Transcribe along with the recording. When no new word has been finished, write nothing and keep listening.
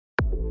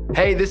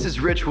Hey, this is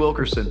Rich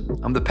Wilkerson.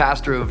 I'm the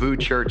pastor of VOO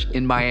Church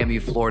in Miami,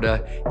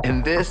 Florida,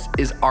 and this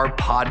is our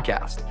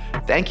podcast.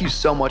 Thank you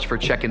so much for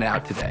checking it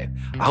out today.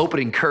 I hope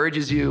it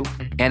encourages you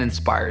and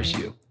inspires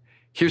you.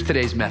 Here's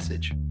today's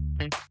message.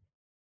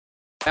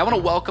 I want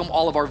to welcome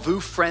all of our VOO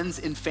friends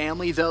and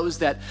family, those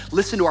that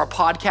listen to our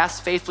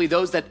podcast faithfully,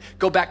 those that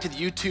go back to the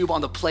YouTube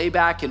on the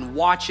playback and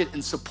watch it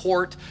and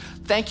support.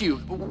 Thank you.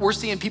 We're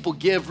seeing people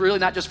give, really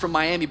not just from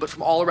Miami, but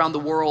from all around the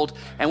world.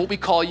 And what we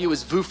call you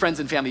is VOO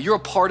friends and family. You're a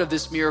part of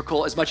this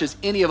miracle as much as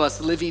any of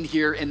us living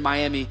here in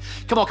Miami.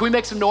 Come on, can we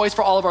make some noise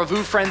for all of our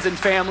VOO friends and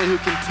family who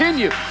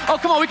continue? Oh,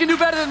 come on, we can do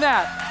better than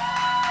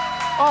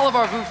that. All of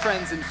our VOO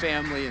friends and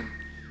family, and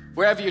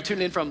wherever you're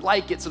tuning in from,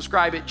 like it,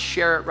 subscribe it,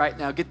 share it right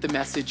now, get the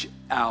message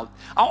out.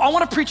 I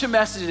want to preach a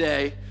message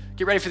today.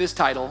 Get ready for this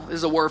title. This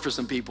is a word for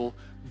some people.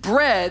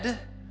 Bread,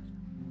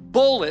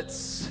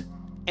 bullets,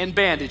 and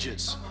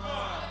bandages.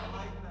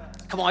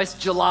 Come on, it's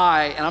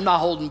July, and I'm not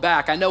holding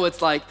back. I know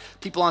it's like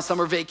people on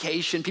summer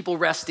vacation, people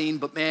resting,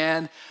 but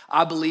man,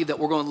 I believe that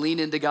we're going to lean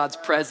into God's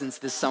presence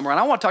this summer. And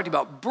I want to talk to you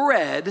about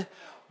bread,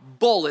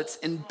 bullets,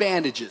 and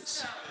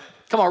bandages.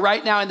 Come on,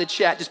 right now in the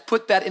chat, just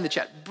put that in the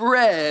chat.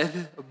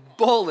 Bread,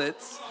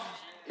 bullets,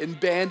 and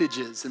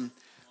bandages. And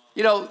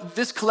you know,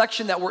 this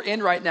collection that we're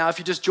in right now, if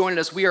you're just joining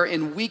us, we are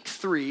in week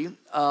 3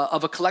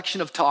 of a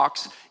collection of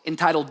talks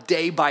entitled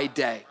Day by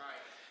Day.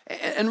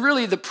 And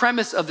really the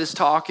premise of this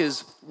talk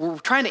is we're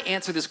trying to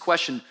answer this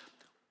question: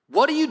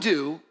 what do you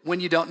do when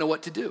you don't know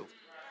what to do?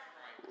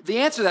 The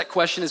answer to that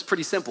question is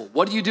pretty simple.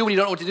 What do you do when you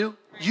don't know what to do?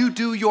 You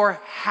do your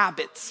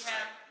habits.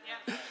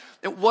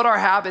 And what are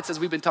habits, as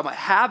we've been talking about?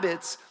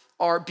 Habits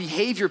are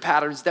behavior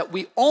patterns that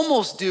we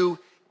almost do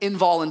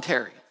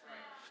involuntary.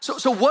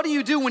 So what do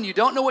you do when you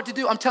don't know what to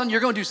do? I'm telling you,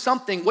 you're gonna do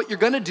something. What you're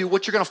gonna do,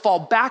 what you're gonna fall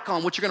back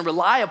on, what you're gonna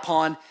rely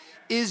upon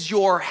is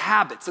your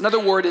habits. Another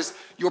word is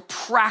your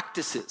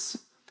practices.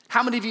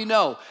 How many of you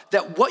know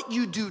that what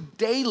you do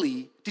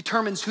daily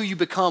determines who you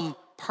become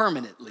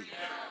permanently?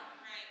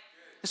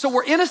 So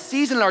we're in a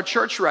season in our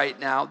church right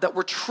now that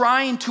we're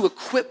trying to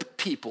equip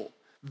people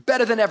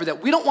better than ever,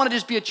 that we don't wanna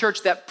just be a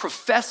church that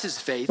professes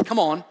faith. Come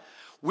on.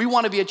 We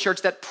wanna be a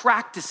church that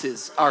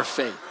practices our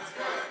faith.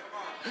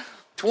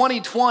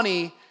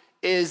 2020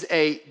 is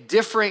a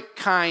different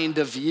kind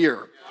of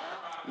year.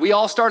 We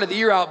all started the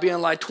year out being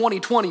like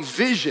 2020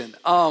 vision.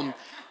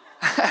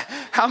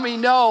 How many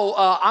know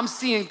I'm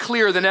seeing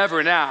clearer than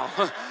ever now?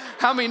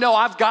 How many know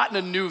I've gotten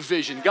a new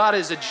vision? God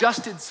has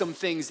adjusted some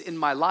things in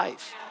my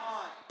life.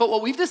 But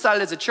what we've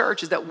decided as a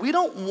church is that we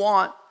don't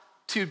want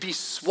to be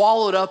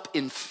swallowed up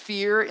in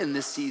fear in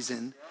this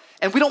season,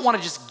 and we don't want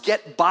to just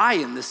get by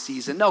in this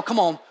season. No, come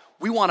on,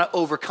 we want to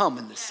overcome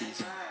in this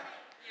season.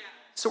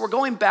 So we're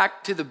going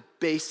back to the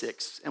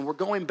basics, and we're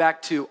going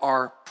back to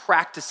our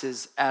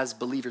practices as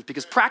believers,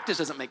 because practice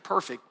doesn't make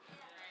perfect.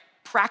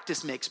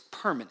 Practice makes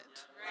permanent.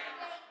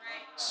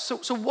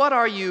 So what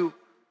are you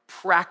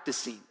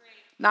practicing?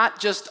 Not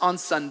just on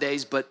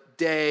Sundays, but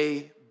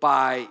day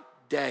by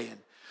day. And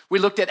we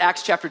looked at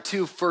Acts chapter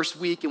 2 first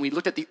week, and we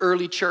looked at the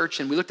early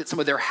church, and we looked at some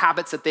of their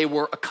habits that they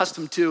were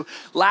accustomed to.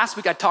 Last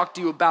week, I talked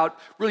to you about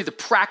really the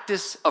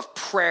practice of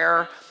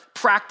prayer,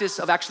 practice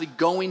of actually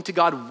going to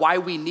God, why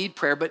we need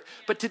prayer. But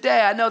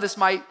today, I know this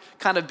might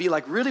kind of be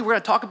like, really, we're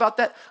gonna talk about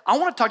that? I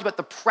wanna talk about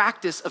the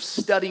practice of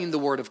studying the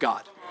Word of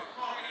God.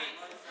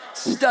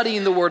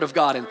 Studying the Word of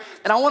God. And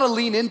I wanna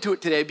lean into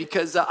it today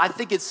because I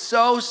think it's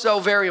so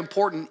very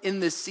important in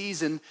this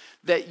season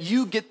that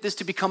you get this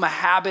to become a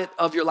habit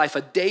of your life,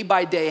 a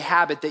day-by-day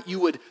habit, that you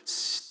would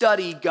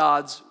study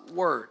God's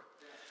Word.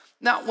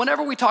 Now,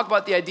 whenever we talk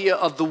about the idea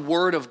of the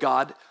Word of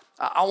God,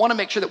 I wanna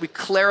make sure that we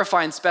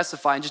clarify and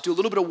specify and just do a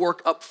little bit of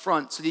work up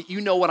front so that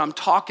you know what I'm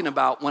talking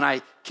about when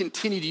I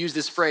continue to use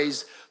this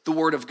phrase, the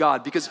Word of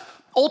God. Because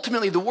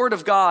ultimately, the Word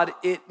of God,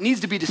 it needs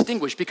to be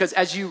distinguished, because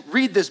as you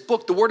read this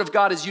book, the Word of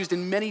God is used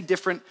in many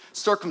different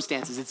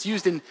circumstances. It's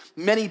used in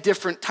many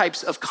different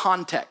types of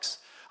contexts.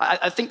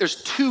 I think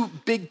there's 2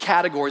 big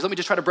categories. Let me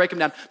just try to break them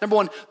down. Number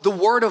 1, the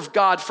Word of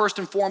God, first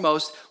and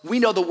foremost, we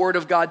know the Word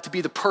of God to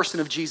be the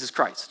person of Jesus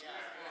Christ.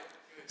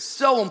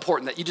 So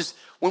important that you just,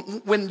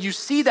 when you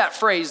see that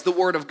phrase, the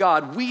Word of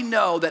God, we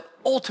know that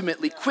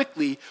ultimately,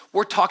 quickly,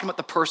 we're talking about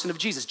the person of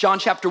Jesus. John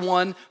chapter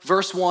 1,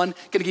 verse 1,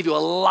 gonna give you a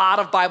lot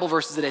of Bible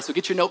verses today, so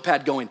get your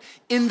notepad going.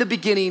 In the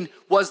beginning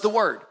was the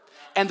Word,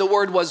 and the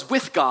Word was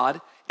with God,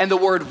 and the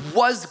Word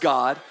was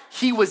God.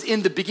 He was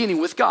in the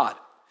beginning with God.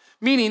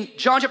 Meaning,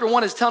 John chapter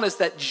 1 is telling us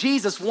that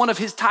Jesus, one of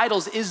his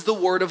titles is the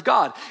Word of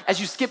God. As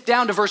you skip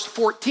down to verse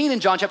 14 in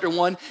John chapter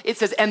 1, it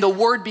says, and the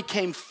Word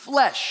became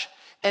flesh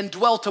and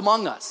dwelt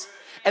among us.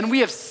 And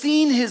we have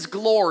seen his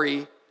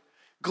glory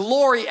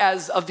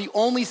as of the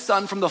only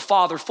Son from the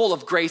Father, full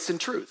of grace and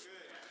truth.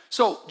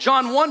 So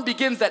John 1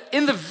 begins that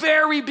in the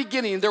very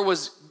beginning, there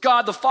was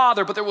God the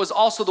Father, but there was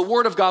also the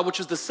Word of God, which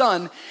was the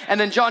Son. And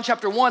then John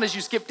chapter 1, as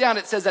you skip down,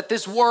 it says that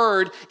this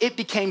Word, it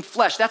became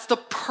flesh. That's the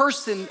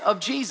person of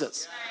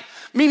Jesus.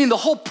 Meaning the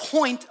whole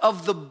point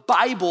of the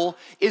Bible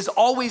is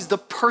always the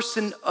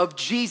person of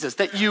Jesus,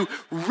 that you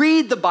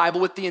read the Bible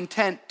with the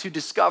intent to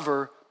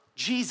discover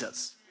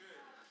Jesus.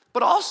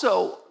 But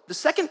also, the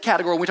second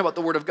category when we talk about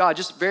the word of God,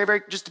 just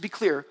just to be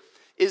clear,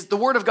 is the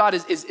word of God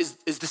is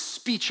the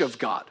speech of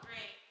God.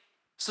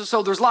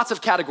 So there's lots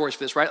of categories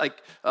for this, right?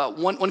 Like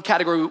one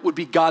category would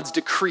be God's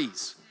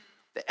decrees.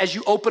 As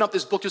you open up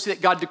this book, you'll see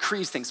that God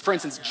decrees things. For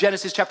instance,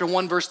 Genesis chapter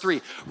 1, verse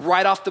 3,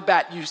 right off the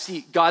bat, you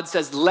see God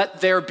says,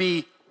 let there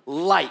be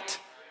light.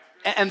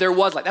 And there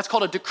was light. That's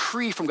called a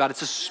decree from God.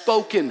 It's a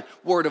spoken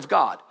word of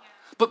God.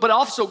 But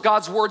also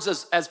God's words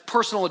as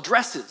personal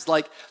addresses.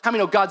 Like, how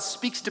many know God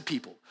speaks to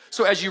people?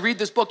 So as you read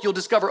this book, you'll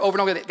discover over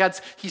and over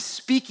that he's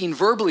speaking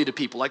verbally to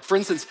people. Like, for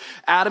instance,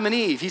 Adam and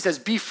Eve, he says,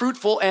 be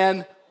fruitful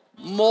and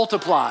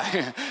multiply.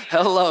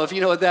 Hello, if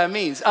you know what that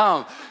means.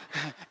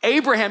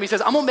 Abraham, he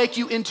says, I'm gonna make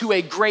you into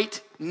a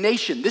great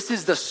nation. This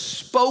is the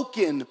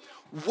spoken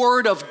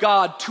word of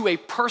God to a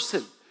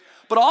person.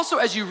 But also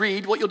as you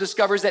read, what you'll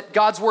discover is that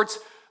God's words,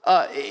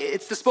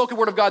 it's the spoken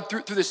word of God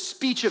through the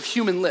speech of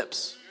human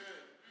lips.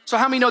 So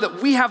how many know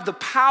that we have the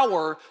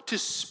power to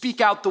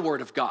speak out the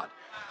word of God?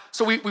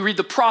 So we read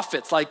the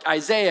prophets like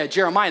Isaiah,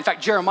 Jeremiah. In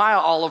fact, Jeremiah,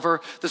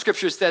 Oliver, the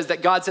scripture says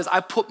that God says,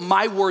 I put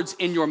my words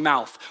in your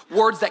mouth,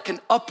 words that can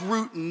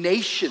uproot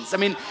nations. I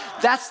mean,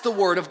 that's the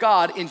word of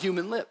God in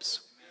human lips.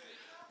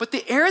 But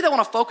the area that I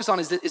want to focus on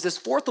is this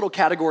fourth little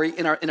category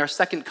in our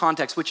second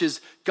context, which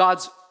is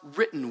God's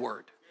written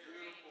word.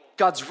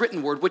 God's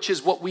written word, which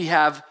is what we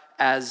have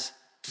as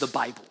the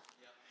Bible.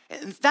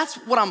 And that's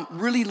what I'm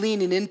really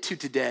leaning into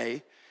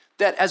today,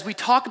 that as we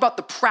talk about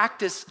the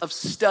practice of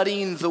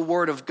studying the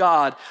word of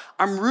God,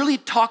 I'm really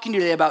talking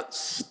today about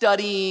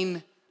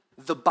studying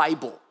the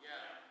Bible.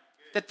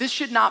 That this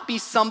should not be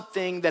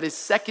something that is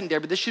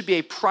secondary, but this should be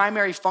a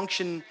primary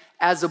function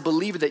as a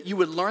believer, that you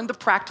would learn the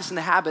practice and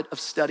the habit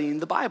of studying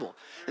the Bible.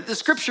 The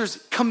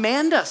scriptures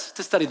command us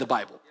to study the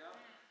Bible.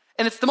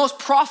 And it's the most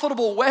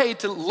profitable way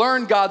to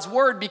learn God's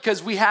word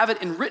because we have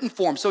it in written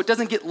form, so it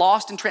doesn't get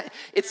lost in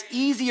it's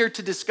easier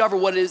to discover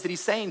what it is that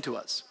he's saying to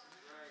us.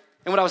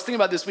 And what I was thinking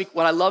about this week,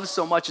 what I love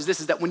so much is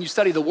that when you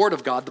study the word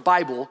of God, the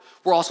Bible,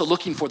 we're also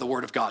looking for the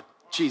word of God,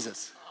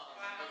 Jesus.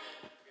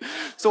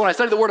 So when I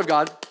study the word of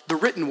God, the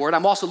written word,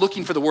 I'm also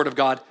looking for the word of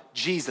God,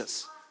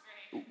 Jesus.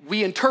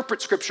 We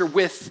interpret scripture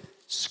with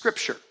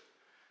scripture.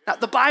 Now,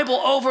 the Bible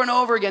over and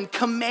over again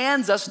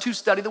commands us to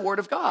study the word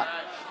of God,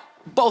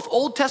 both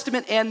Old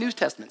Testament and New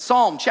Testament.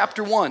 Psalm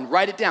chapter 1,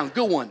 write it down,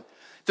 good one.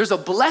 There's a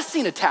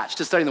blessing attached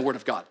to studying the word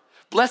of God.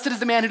 Blessed is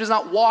the man who does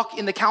not walk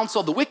in the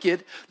counsel of the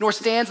wicked, nor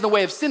stands in the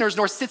way of sinners,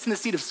 nor sits in the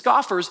seat of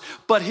scoffers,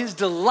 but his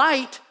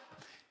delight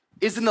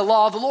is in the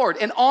law of the Lord.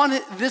 And on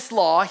this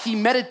law, he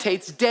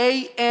meditates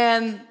day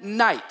and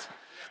night.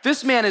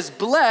 This man is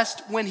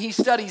blessed when he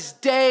studies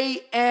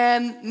day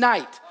and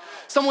night.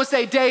 Someone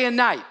say day and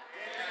night.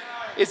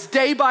 It's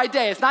day by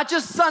day. It's not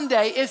just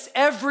Sunday, it's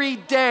every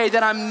day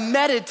that I'm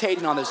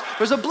meditating on this.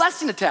 There's a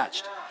blessing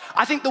attached.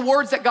 I think the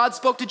words that God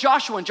spoke to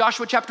Joshua in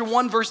Joshua chapter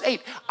 1, verse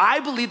 8, I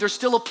believe they're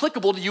still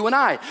applicable to you and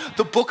I.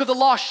 The book of the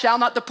law shall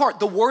not depart.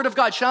 The word of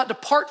God shall not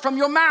depart from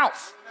your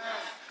mouth.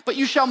 But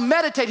you shall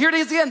meditate, here it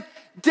is again,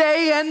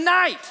 day and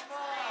night,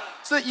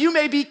 so that you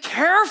may be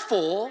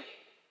careful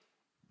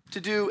to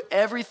do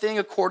everything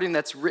according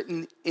that's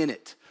written in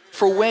it.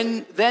 For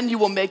then you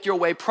will make your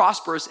way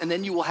prosperous, and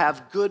then you will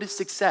have good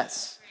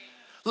success.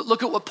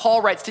 Look at what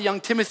Paul writes to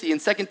young Timothy in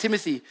 2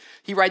 Timothy.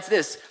 He writes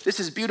this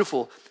is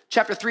beautiful.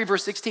 Chapter 3,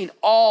 verse 16,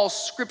 all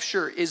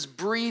scripture is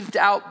breathed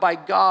out by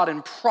God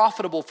and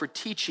profitable for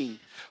teaching,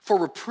 for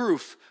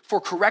reproof,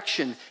 for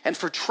correction, and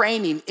for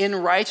training in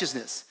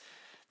righteousness,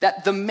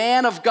 that the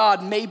man of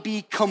God may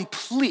be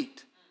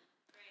complete.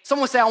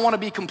 Someone say, I want to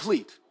be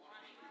complete.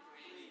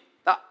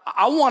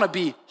 I want to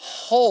be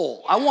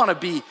whole. I want to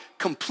be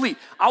complete.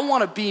 I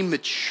want to be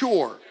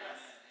mature,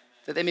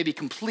 that they may be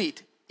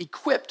complete,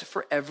 equipped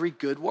for every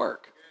good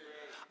work.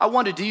 I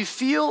wonder, do you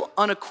feel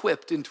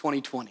unequipped in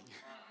 2020?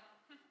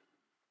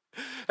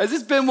 Has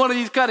this been one of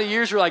these kind of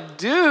years where you're like,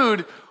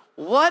 dude,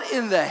 what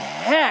in the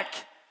heck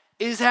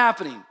is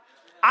happening?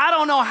 I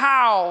don't know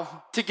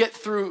how to get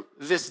through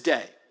this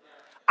day.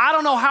 I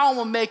don't know how I'm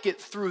gonna make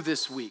it through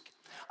this week.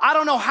 I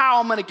don't know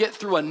how I'm gonna get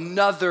through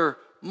another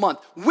month.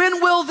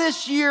 When will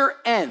this year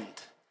end?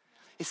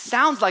 It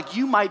sounds like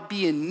you might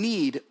be in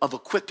need of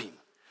equipping.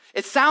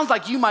 It sounds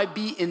like you might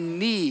be in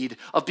need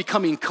of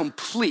becoming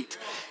complete.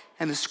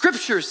 And the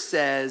scripture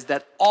says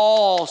that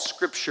all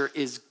scripture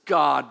is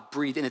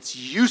God-breathed and it's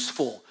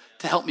useful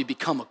to help me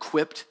become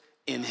equipped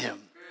in him.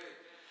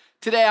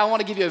 Today, I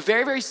want to give you a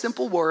very, very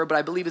simple word, but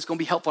I believe it's going to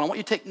be helpful. I want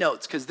you to take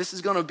notes because this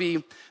is going to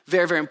be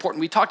very, very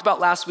important. We talked about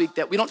last week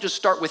that we don't just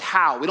start with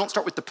how. We don't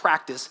start with the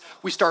practice.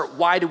 We start,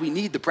 why do we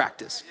need the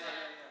practice?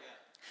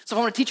 So if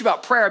I want to teach you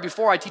about prayer,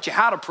 before I teach you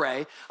how to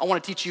pray, I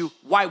want to teach you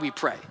why we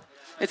pray.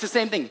 It's the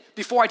same thing.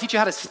 Before I teach you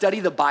how to study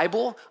the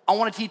Bible, I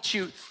want to teach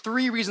you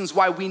 3 reasons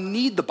why we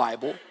need the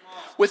Bible.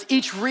 With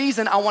each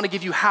reason, I want to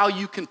give you how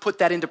you can put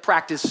that into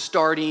practice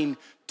starting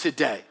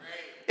today.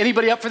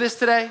 Anybody up for this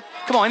today?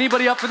 Come on,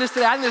 anybody up for this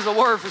today? I think there's a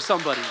word for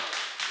somebody.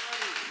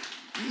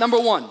 Number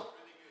 1,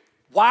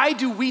 why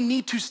do we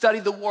need to study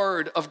the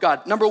word of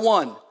God? Number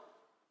 1,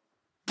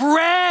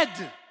 bread.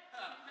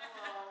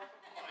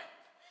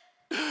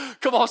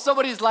 Come on,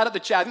 somebody's light up the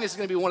chat. I think this is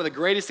gonna be one of the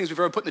greatest things we've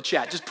ever put in the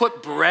chat. Just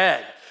put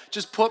bread.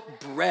 Just put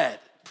bread.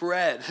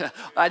 Bread.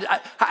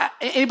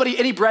 Anybody,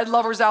 any bread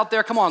lovers out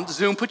there? Come on,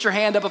 Zoom, put your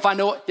hand up if I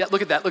know it. Yeah,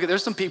 look at that. Look at,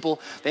 there's some people.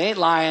 They ain't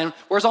lying.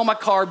 Where's all my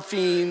carb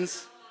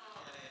fiends?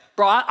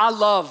 Bro, I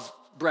love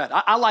bread.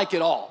 I like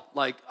it all.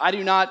 Like,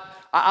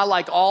 I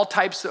like all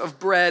types of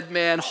bread,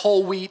 man.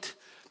 Whole wheat,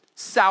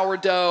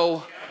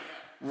 sourdough,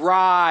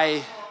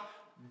 rye,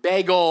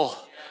 bagel,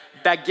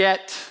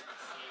 baguette,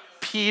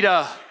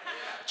 pita,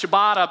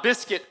 ciabatta,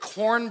 biscuit,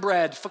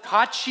 cornbread,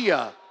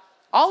 focaccia.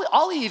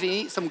 I'll even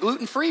eat some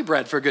gluten-free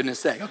bread, for goodness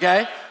sake,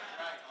 okay?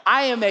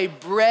 I am a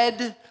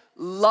bread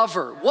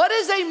lover. What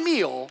is a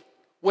meal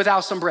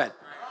without some bread?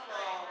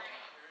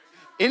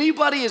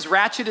 Anybody as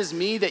ratchet as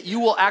me that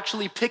you will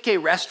actually pick a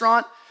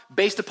restaurant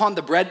based upon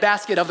the bread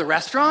basket of the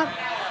restaurant?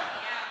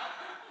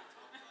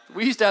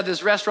 We used to have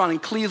this restaurant in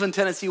Cleveland,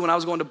 Tennessee when I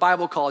was going to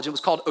Bible college. It was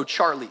called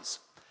O'Charlie's.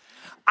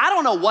 I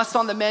don't know what's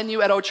on the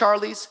menu at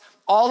O'Charlie's.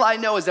 All I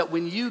know is that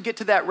when you get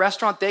to that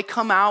restaurant, they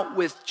come out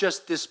with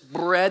just this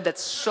bread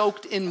that's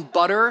soaked in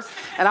butter.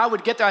 And I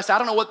would get there, I said, I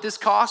don't know what this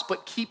costs,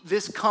 but keep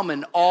this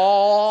coming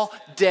all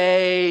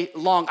day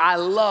long. I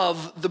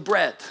love the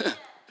bread.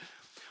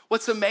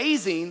 What's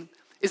amazing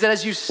is that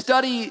as you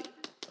study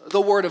the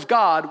Word of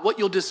God, what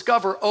you'll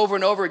discover over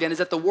and over again is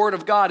that the Word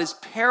of God is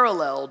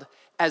paralleled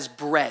as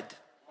bread.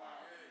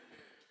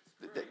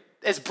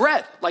 As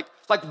bread. Like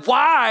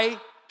why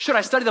should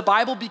I study the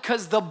Bible?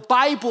 Because the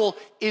Bible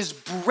is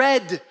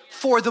bread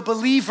for the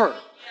believer.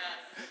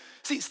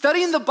 See,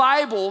 studying the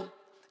Bible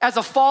as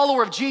a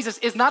follower of Jesus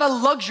is not a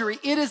luxury,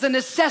 it is a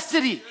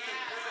necessity.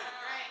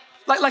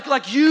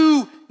 Like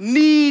you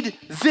need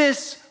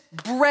this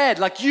bread,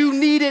 like you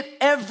need it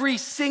every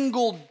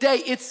single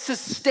day. It's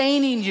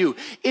sustaining you,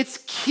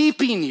 it's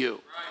keeping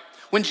you.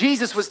 When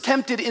Jesus was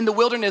tempted in the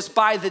wilderness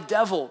by the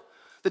devil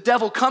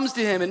comes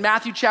to him in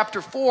Matthew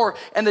chapter 4,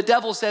 and the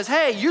devil says,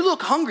 hey, you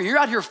look hungry. You're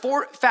out here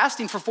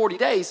fasting for 40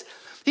 days.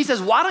 He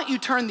says, why don't you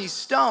turn these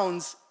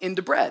stones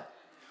into bread?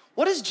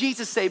 What does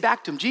Jesus say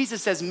back to him?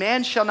 Jesus says,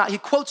 man shall not, he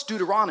quotes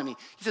Deuteronomy.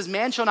 He says,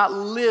 man shall not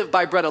live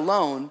by bread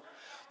alone,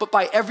 but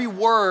by every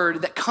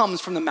word that comes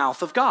from the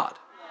mouth of God.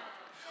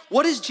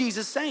 What is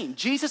Jesus saying?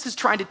 Jesus is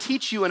trying to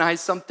teach you and I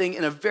something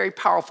in a very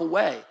powerful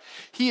way.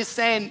 He is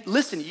saying,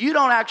 listen, you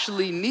don't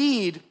actually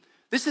need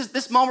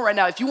this moment right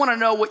now. If you want to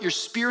know what your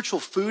spiritual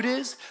food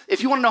is,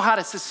 if you want to know how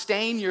to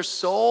sustain your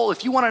soul,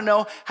 if you want to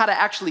know how to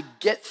actually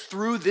get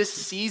through this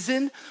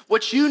season,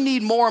 what you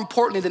need more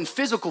importantly than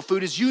physical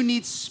food is you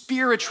need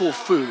spiritual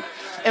food.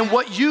 And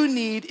what you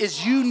need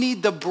is you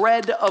need the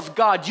bread of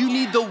God. You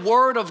need the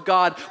Word of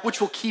God,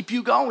 which will keep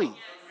you going.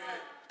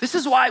 This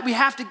is why we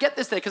have to get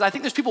this today, because I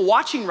think there's people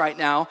watching right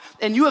now,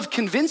 and you have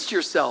convinced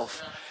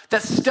yourself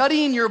that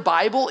studying your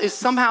Bible is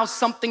somehow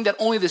something that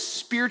only the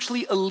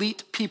spiritually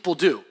elite people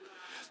do.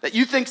 That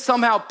you think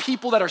somehow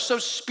people that are so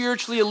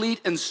spiritually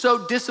elite and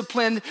so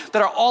disciplined,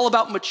 that are all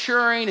about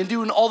maturing and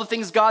doing all the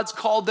things God's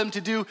called them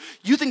to do,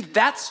 you think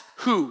that's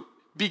who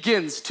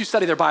begins to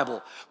study their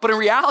Bible. But in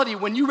reality,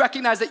 when you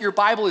recognize that your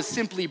Bible is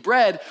simply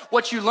bread,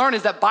 what you learn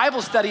is that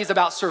Bible study is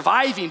about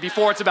surviving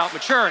before it's about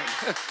maturing.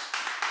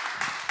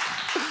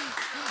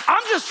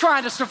 I'm just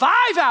trying to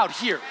survive out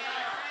here.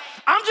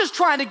 I'm just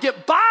trying to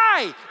get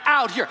by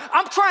out here.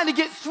 I'm trying to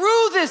get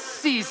through this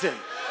season.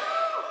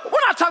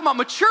 We're not talking about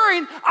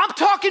maturing. I'm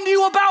talking to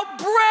you about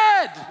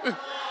bread.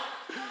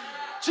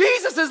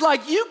 Jesus is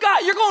like, you're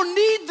gonna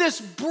need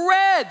this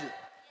bread.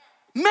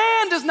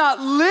 Man does not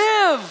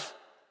live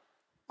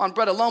on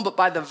bread alone, but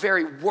by the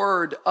very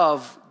word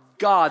of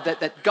God.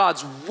 That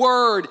God's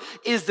word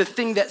is the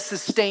thing that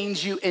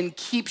sustains you and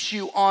keeps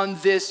you on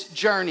this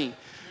journey.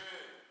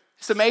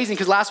 It's amazing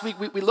because last week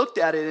we looked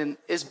at it and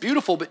it's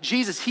beautiful, but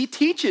Jesus, he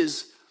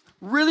teaches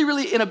really,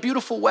 really in a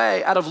beautiful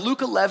way out of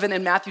Luke 11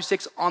 and Matthew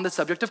 6 on the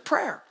subject of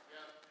prayer.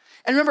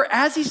 And remember,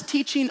 as he's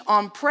teaching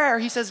on prayer,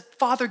 he says,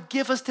 Father,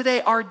 give us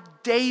today our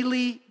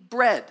daily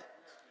bread.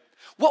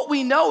 What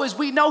we know is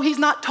he's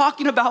not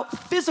talking about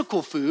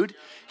physical food.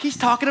 He's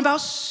talking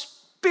about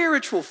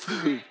spiritual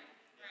food.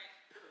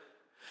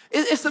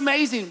 It's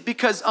amazing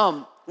because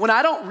when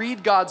I don't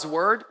read God's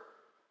word,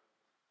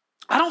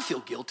 I don't feel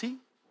guilty.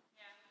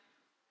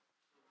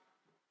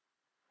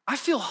 I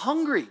feel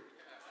hungry.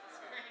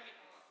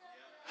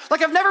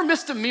 Like I've never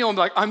missed a meal and be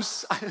like,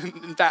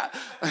 in fact,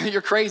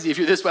 you're crazy if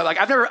you're this way. Like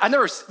I've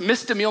never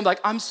missed a meal and be like,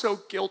 I'm so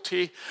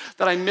guilty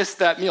that I missed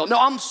that meal. No,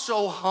 I'm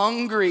so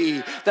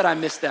hungry that I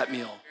missed that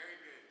meal.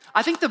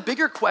 I think the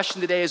bigger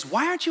question today is,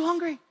 why aren't you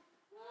hungry?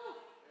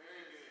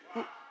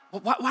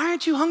 Why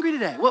aren't you hungry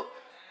today?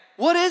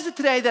 What is it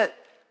today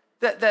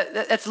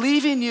that's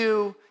leaving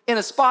you in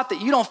a spot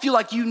that you don't feel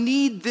like you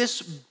need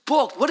this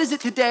book? What is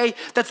it today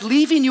that's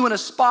leaving you in a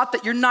spot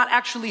that you're not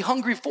actually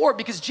hungry for?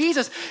 Because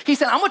Jesus, he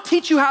said, I'm gonna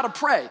teach you how to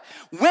pray.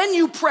 When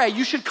you pray,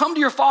 you should come to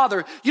your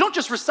Father. You don't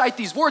just recite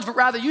these words, but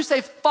rather you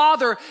say,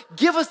 Father,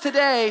 give us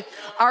today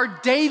our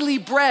daily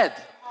bread.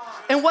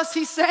 And what's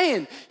he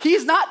saying?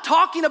 He's not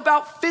talking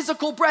about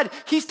physical bread.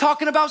 He's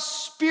talking about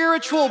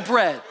spiritual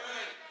bread.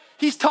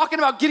 He's talking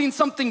about getting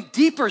something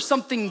deeper,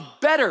 something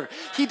better.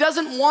 He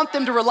doesn't want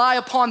them to rely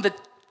upon the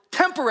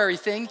temporary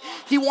thing.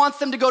 He wants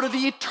them to go to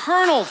the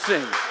eternal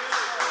thing.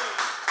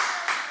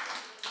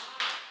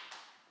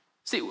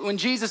 See, when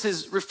Jesus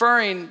is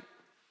referring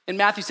in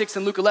Matthew 6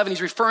 and Luke 11,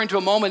 he's referring to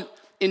a moment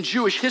in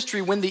Jewish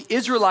history when the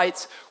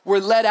Israelites were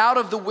led out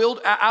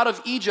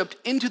of Egypt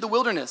into the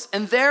wilderness.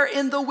 And there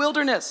in the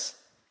wilderness,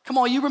 come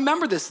on, you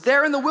remember this,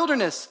 there in the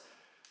wilderness,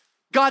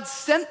 God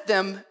sent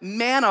them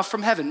manna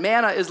from heaven.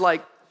 Manna is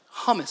like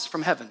hummus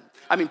from heaven.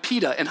 I mean,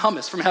 pita and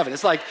hummus from heaven.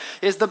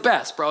 It's the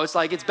best, bro. It's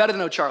better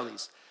than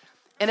O'Charlie's.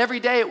 And every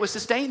day it would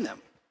sustain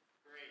them.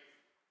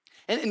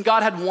 And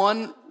God had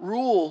one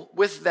rule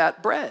with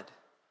that bread.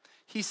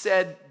 He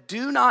said,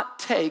 do not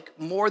take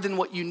more than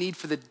what you need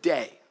for the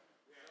day.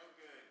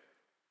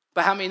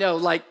 But how many know,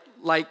 like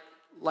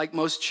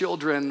most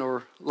children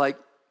or like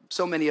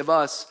so many of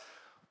us,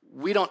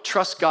 we don't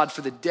trust God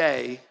for the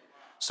day,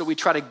 so we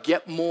try to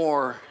get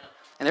more.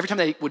 And every time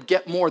they would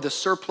get more, the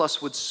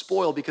surplus would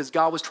spoil because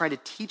God was trying to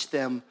teach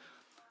them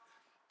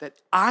that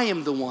I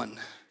am the one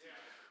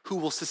who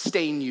will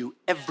sustain you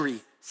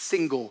every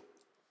single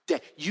day.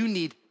 You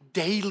need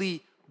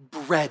daily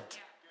bread.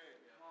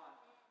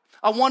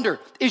 I wonder,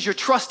 is your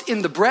trust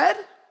in the bread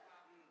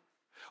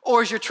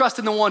or is your trust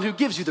in the one who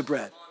gives you the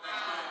bread?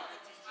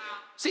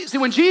 See,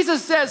 when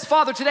Jesus says,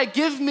 Father, today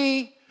give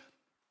me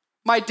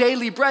my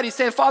daily bread, he's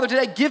saying, Father,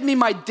 today give me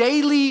my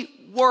daily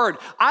word.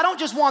 I don't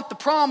just want the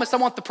promise, I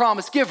want the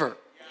promise giver.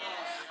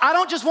 I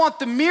don't just want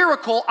the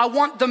miracle, I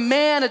want the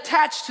man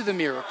attached to the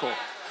miracle.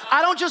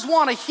 I don't just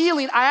want a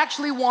healing, I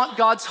actually want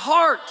God's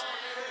heart.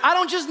 I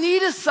don't just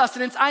need his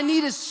sustenance, I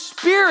need his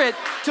spirit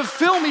to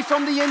fill me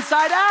from the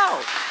inside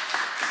out.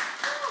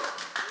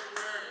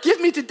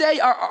 Give me today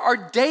our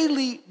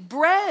daily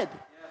bread.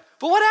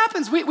 But what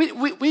happens?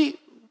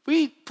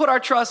 We put our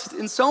trust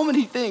in so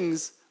many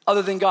things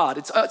other than God.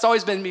 It's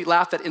always been me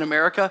laughed at in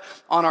America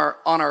on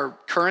our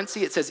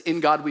currency. It says, "In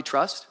God we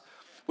trust,"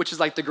 which is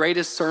like the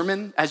greatest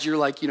sermon as you're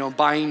like,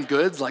 buying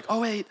goods. Like,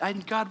 oh wait, in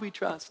God we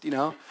trust,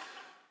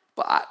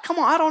 But come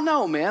on, I don't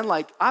know, man.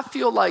 Like, I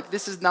feel like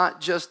this is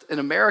not just an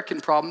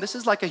American problem. This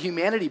is like a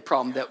humanity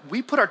problem that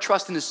we put our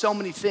trust into so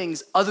many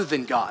things other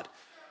than God.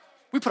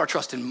 We put our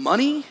trust in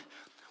money.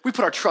 We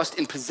put our trust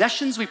in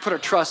possessions. We put our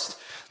trust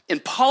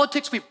in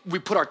politics. We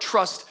put our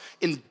trust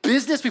in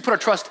business. We put our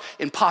trust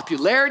in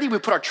popularity. We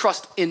put our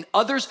trust in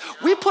others.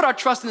 We put our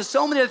trust into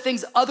so many other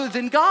things other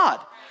than God.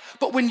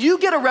 But when you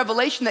get a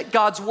revelation that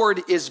God's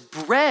word is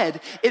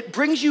bread, it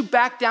brings you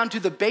back down to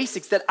the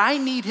basics that I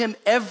need him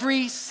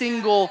every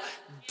single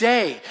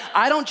day.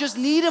 I don't just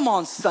need him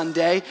on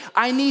Sunday.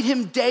 I need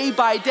him day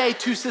by day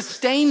to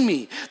sustain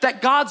me.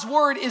 That God's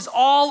word is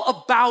all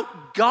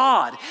about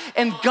God,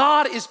 and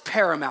God is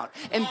paramount,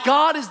 and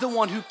God is the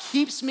one who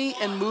keeps me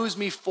and moves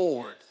me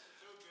forward.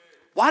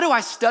 Why do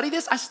I study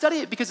this? I study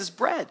it because it's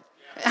bread.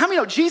 How many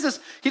know Jesus,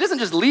 he doesn't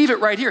just leave it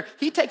right here.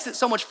 He takes it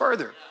so much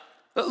further.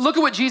 Look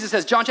at what Jesus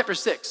says, John chapter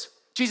 6.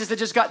 Jesus had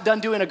just got done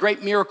doing a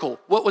great miracle.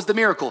 What was the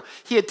miracle?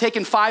 He had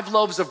taken 5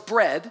 loaves of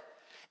bread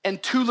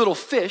and 2 little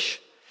fish,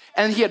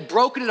 and he had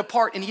broken it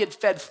apart, and he had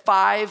fed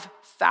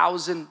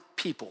 5,000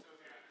 people.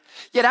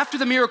 Yet after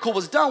the miracle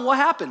was done, what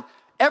happened?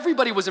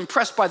 Everybody was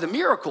impressed by the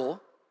miracle,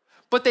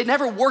 but they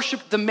never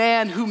worshiped the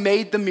man who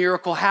made the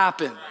miracle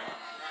happen.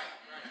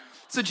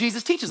 So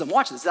Jesus teaches them,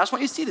 watch this. That's why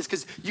you see this,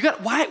 because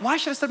why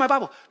should I study my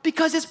Bible?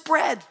 Because it's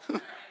bread.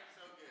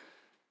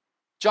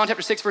 John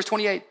chapter 6, verse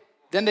 28.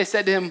 Then they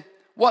said to him,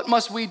 what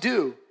must we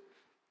do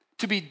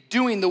to be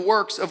doing the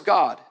works of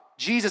God?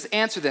 Jesus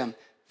answered them,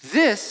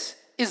 this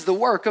is the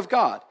work of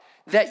God,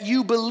 that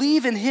you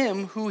believe in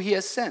him who he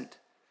has sent.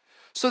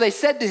 So they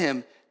said to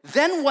him,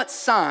 then what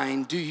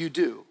sign do you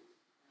do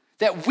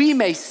that we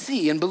may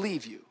see and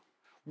believe you?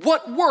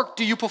 What work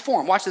do you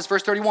perform? Watch this,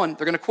 verse 31.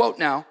 They're going to quote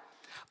now.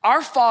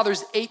 Our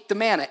fathers ate the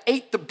manna,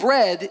 ate the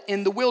bread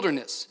in the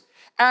wilderness.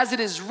 As it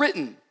is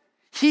written,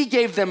 he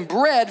gave them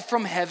bread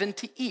from heaven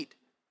to eat.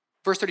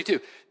 Verse 32,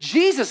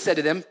 Jesus said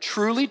to them,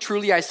 truly,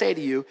 truly, I say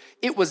to you,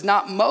 it was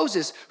not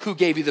Moses who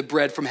gave you the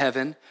bread from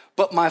heaven,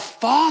 but my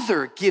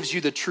Father gives you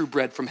the true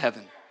bread from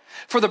heaven.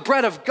 For the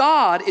bread of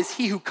God is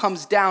he who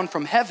comes down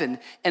from heaven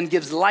and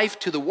gives life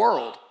to the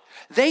world.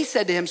 They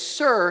said to him,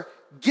 sir,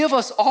 give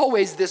us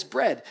always this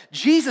bread.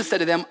 Jesus said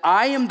to them,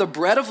 I am the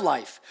bread of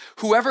life.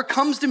 Whoever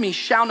comes to me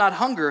shall not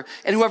hunger,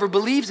 and whoever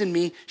believes in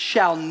me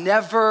shall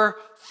never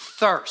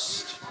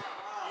thirst.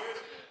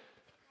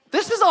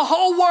 This is a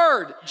whole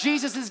word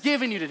Jesus is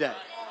giving you today.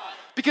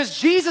 Because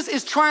Jesus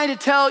is trying to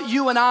tell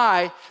you and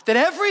I that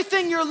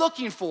everything you're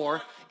looking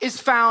for is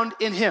found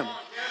in him.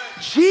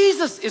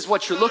 Jesus is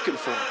what you're looking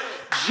for.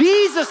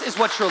 Jesus is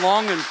what you're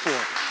longing for.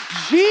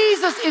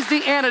 Jesus is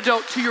the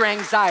antidote to your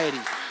anxiety.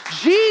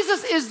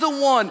 Jesus is the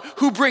one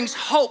who brings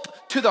hope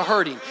to the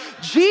hurting.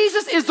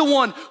 Jesus is the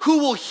one who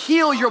will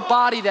heal your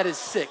body that is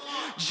sick.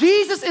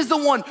 Jesus is the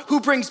one who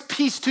brings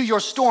peace to your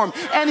storm.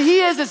 And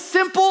he is as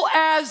simple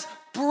as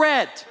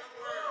bread.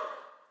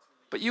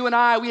 But you and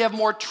I, we have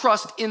more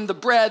trust in the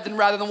bread than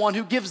rather than the one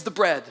who gives the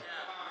bread.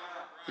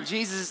 And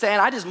Jesus is saying,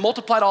 I just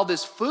multiplied all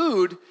this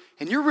food,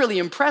 And you're really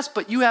impressed,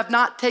 but you have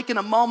not taken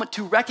a moment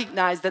to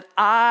recognize that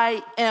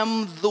I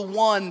am the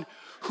one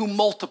who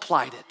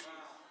multiplied it.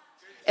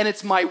 And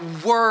it's my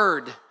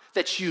word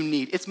that you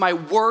need. It's my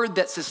word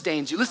that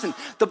sustains you. Listen,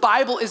 the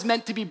Bible is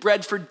meant to be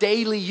bread for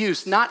daily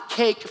use, not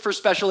cake for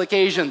special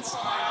occasions.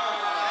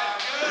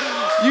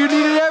 You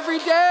need it every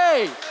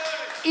day.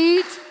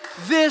 Eat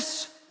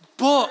this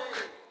book.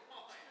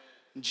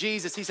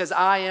 Jesus, he says,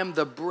 I am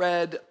the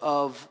bread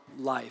of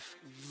life.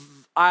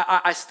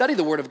 I study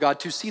the word of God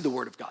to see the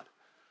word of God.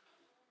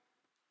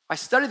 I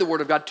study the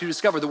word of God to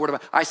discover the word of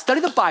God. I study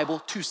the Bible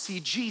to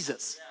see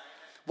Jesus.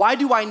 Why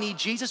do I need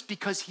Jesus?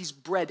 Because he's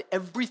bread.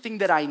 Everything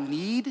that I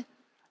need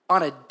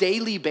on a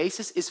daily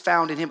basis is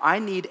found in him. I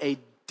need a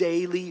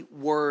daily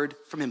word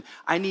from him.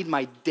 I need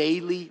my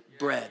daily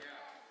bread.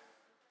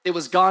 It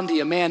was Gandhi,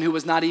 a man who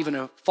was not even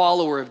a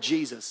follower of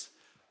Jesus.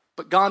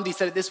 But Gandhi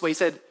said it this way. He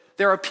said,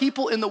 there are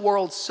people in the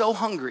world so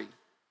hungry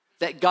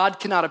that God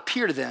cannot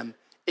appear to them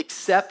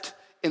except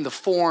in the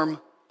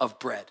form of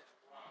bread.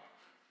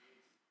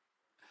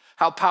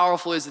 How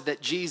powerful is it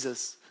that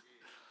Jesus,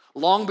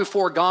 long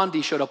before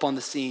Gandhi showed up on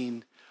the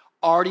scene,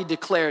 already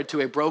declared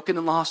to a broken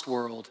and lost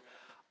world,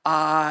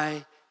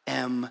 I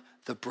am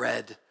the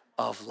bread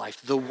of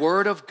life. The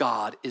word of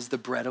God is the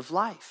bread of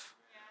life.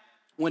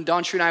 When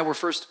Don Shree and I were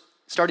first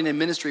starting in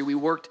ministry, we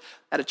worked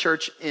at a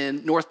church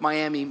in North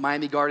Miami,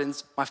 Miami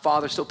Gardens. My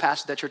father still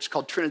pastored that church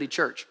called Trinity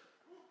Church.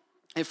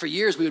 And for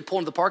years, we would pull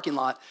into the parking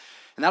lot,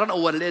 and I don't know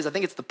what it is. I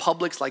think it's the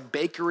Publix, like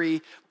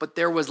bakery, but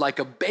there was like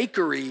a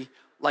bakery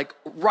like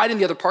right in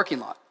the other parking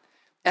lot.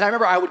 And I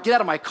remember I would get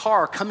out of my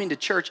car coming to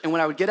church, and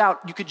when I would get out,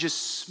 you could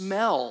just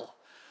smell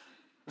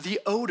the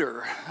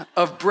odor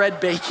of bread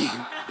baking.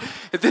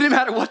 It didn't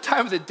matter what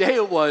time of the day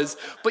it was,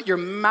 but your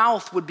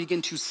mouth would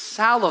begin to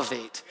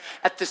salivate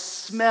at the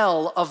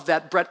smell of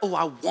that bread. Oh,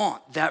 I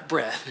want that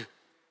bread.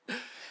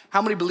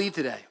 How many believe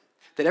today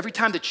that every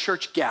time the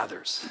church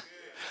gathers,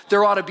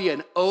 there ought to be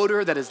an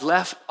odor that is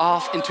left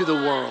off into the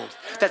world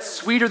that's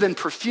sweeter than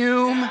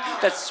perfume,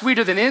 that's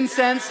sweeter than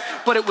incense,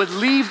 but it would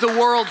leave the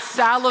world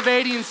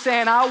salivating and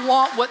saying, I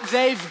want what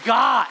they've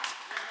got.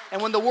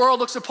 And when the world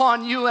looks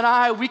upon you and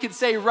I, we can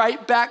say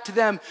right back to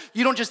them,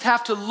 you don't just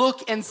have to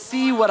look and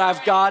see what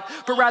I've got,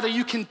 but rather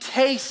you can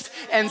taste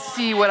and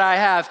see what I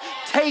have.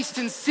 Taste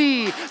and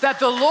see that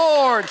the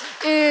Lord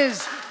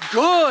is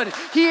good.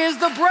 He is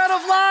the bread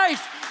of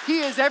life.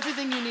 He is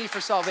everything you need for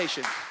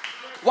salvation.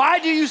 Why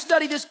do you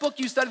study this book?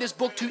 You study this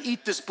book to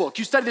eat this book.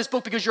 You study this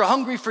book because you're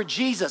hungry for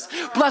Jesus.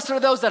 Blessed are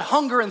those that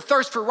hunger and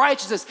thirst for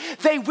righteousness.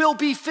 They will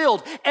be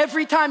filled.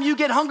 Every time you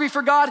get hungry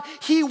for God,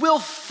 he will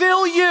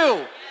fill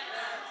you.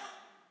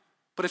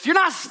 But if you're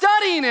not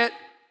studying it,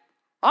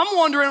 I'm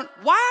wondering,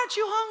 why aren't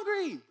you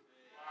hungry?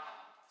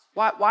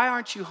 Why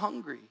aren't you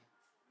hungry?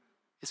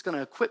 It's going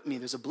to equip me.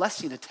 There's a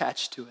blessing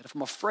attached to it. If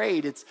I'm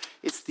afraid,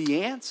 it's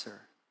the answer.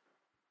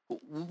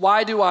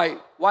 Why do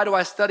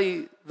I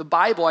study the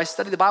Bible? I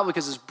study the Bible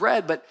because it's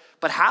bread,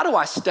 but how do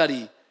I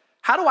study?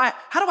 How do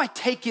I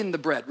take in the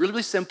bread? Really,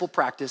 really simple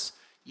practice.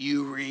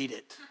 You read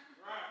it.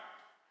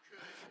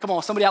 Come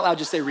on, somebody out loud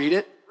just say read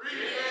it.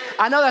 Read it.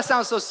 I know that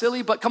sounds so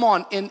silly, but come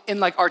on, in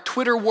like our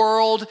Twitter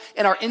world,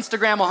 in our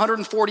Instagram,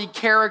 140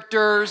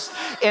 characters,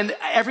 and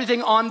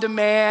everything on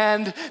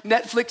demand,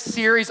 Netflix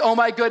series, oh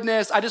my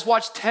goodness, I just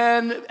watched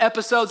 10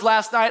 episodes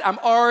last night. I'm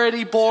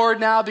already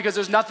bored now because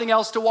there's nothing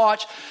else to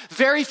watch.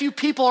 Very few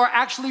people are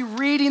actually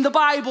reading the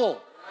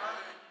Bible.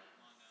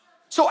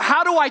 So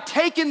how do I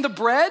take in the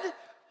bread?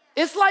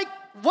 It's like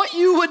what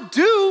you would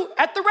do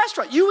at the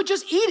restaurant. You would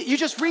just eat it, you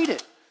just read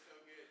it.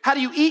 How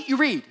do you eat? You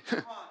read.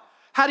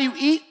 How do you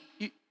eat?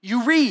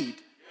 You read.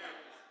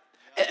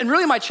 And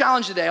really my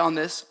challenge today on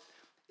this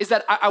is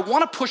that I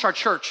want to push our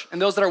church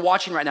and those that are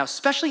watching right now,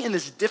 especially in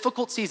this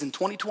difficult season,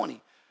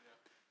 2020,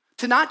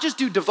 to not just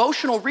do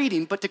devotional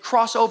reading, but to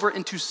cross over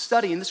into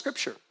studying the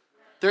scripture.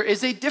 There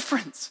is a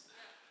difference.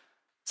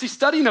 See,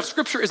 studying of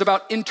scripture is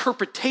about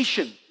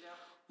interpretation,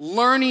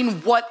 learning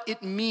what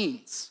it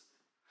means.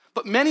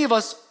 But many of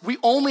us, we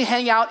only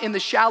hang out in the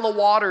shallow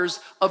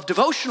waters of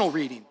devotional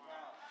reading.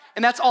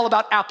 And that's all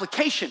about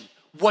application.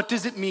 What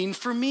does it mean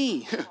for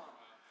me?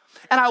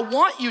 And I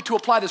want you to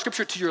apply the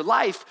scripture to your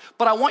life,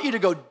 but I want you to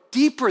go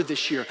deeper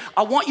this year.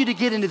 I want you to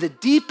get into the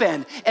deep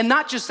end and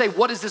not just say,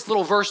 what does this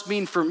little verse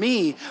mean for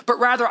me? But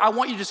rather, I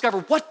want you to discover,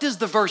 what does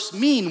the verse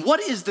mean?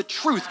 What is the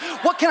truth?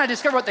 What can I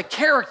discover about the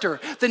character,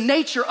 the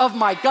nature of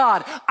my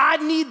God? I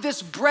need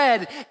this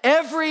bread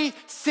every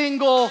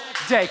single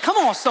day. Come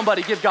on,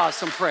 somebody, give God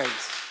some praise.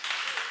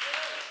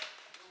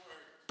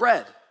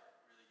 Bread.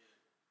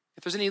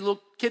 If there's any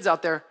little kids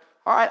out there,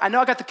 all right, I know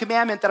I got the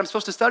commandment that I'm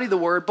supposed to study the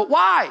word, but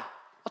why?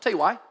 I'll tell you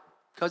why.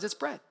 Because it's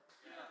bread.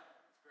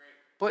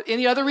 But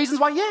any other reasons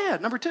why? Yeah,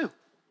 number 2.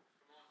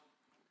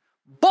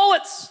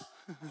 Bullets.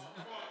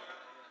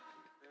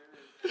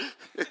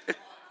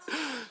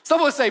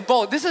 Someone would say,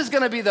 bullet. This is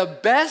going to be the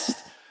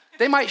best.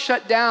 They might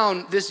shut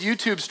down this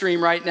YouTube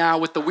stream right now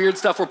with the weird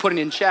stuff we're putting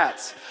in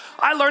chats.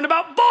 I learned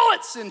about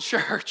bullets in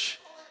church.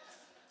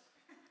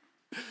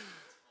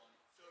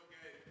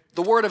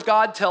 The word of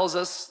God tells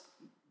us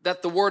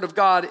that the word of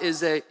God is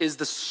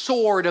the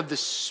sword of the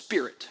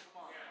Spirit,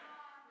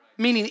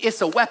 meaning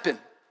it's a weapon.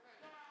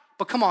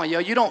 But come on,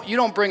 you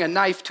don't bring a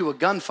knife to a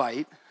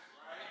gunfight.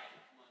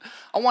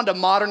 I wanted to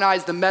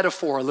modernize the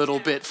metaphor a little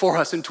bit for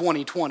us in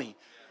 2020.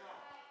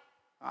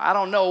 I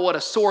don't know what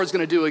a sword's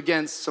gonna do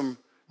against some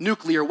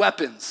nuclear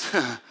weapons.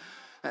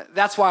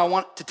 That's why I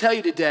want to tell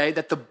you today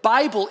that the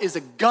Bible is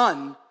a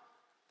gun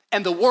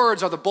and the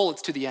words are the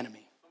bullets to the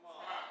enemy.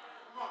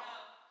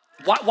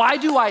 Why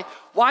do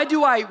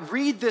I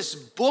read this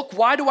book?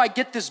 Why do I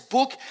get this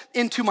book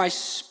into my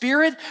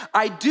spirit?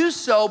 I do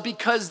so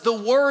because the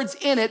words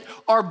in it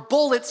are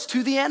bullets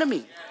to the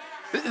enemy.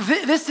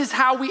 This is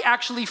how we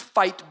actually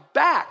fight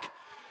back.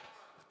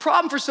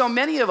 Problem for so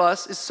many of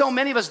us is so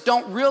many of us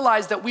don't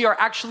realize that we are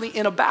actually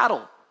in a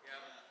battle.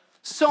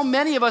 So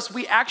many of us,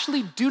 we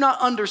actually do not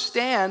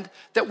understand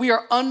that we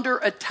are under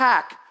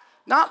attack,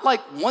 not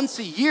like once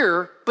a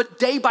year, but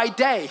day by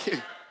day.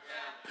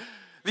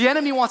 The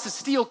enemy wants to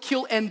steal,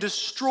 kill, and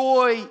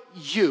destroy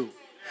you.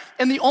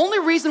 And the only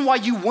reason why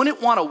you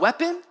wouldn't want a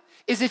weapon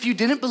is if you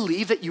didn't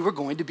believe that you were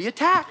going to be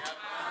attacked.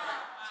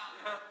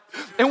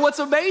 And what's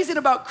amazing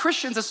about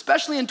Christians,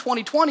 especially in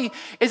 2020,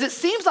 is it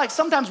seems like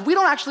sometimes we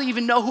don't actually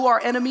even know who our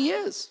enemy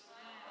is.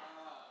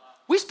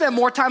 We spend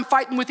more time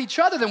fighting with each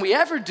other than we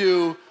ever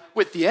do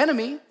with the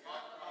enemy.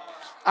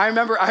 I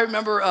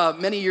remember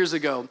many years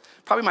ago,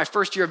 probably my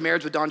first year of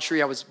marriage with Don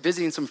Shree, I was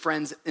visiting some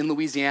friends in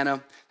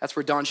Louisiana. That's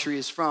where Don Shree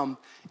is from.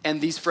 And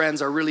these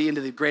friends are really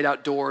into the great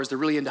outdoors. They're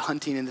really into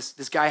hunting. And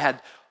this guy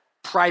had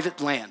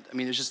private land. I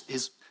mean, it's just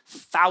his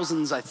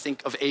thousands, I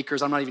think, of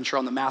acres. I'm not even sure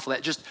on the math of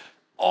that. Just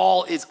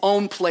all his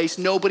own place,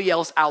 nobody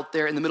else out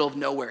there in the middle of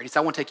nowhere. And he said,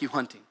 I want to take you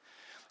hunting.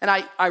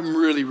 And I'm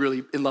really,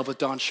 really in love with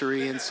Don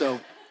Shree. And so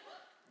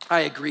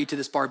I agreed to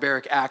this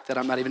barbaric act that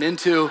I'm not even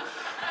into.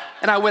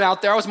 And I went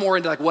out there. I was more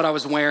into like what I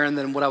was wearing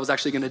than what I was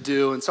actually going to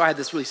do. And so I had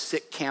this really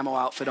sick camo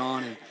outfit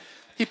on. And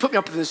he put me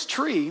up in this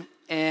tree,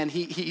 and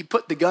he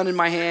put the gun in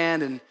my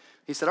hand, and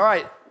he said, all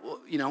right,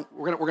 well,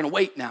 we're gonna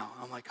wait now.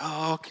 I'm like,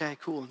 oh, okay,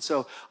 cool. And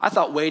so I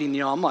thought waiting,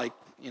 I'm like,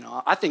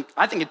 I think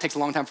it takes a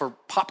long time for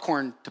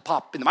popcorn to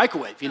pop in the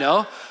microwave,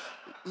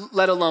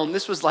 let alone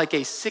this was like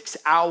a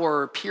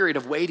 6-hour period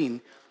of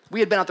waiting. We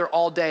had been out there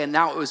all day, and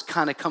now it was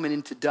kind of coming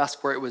into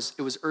dusk where it was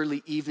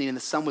early evening and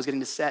the sun was getting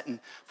to set. And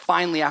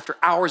finally, after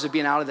hours of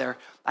being out of there,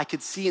 I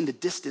could see in the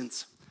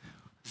distance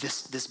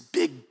this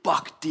big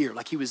buck deer.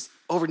 Like he was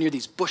over near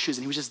these bushes,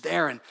 and he was just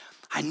there. And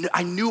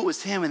I knew it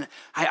was him. And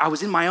I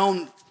was in my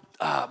own,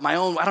 I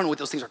don't know what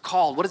those things are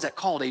called. What is that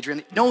called,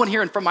 Adrian? No one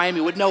here from Miami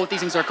would know what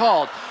these things are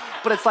called.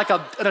 But it's like an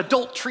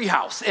adult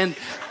treehouse. And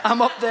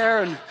I'm up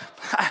there, and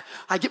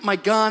I get my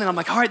gun, and I'm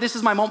like, all right, this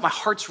is my moment. My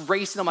heart's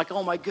racing. I'm like,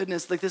 oh my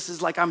goodness, like this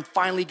is like I'm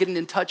finally getting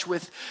in touch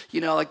with,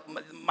 like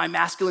my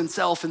masculine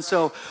self. And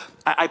so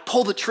I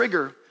pull the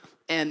trigger,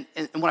 and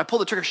when I pull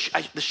the trigger,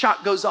 the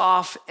shot goes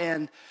off,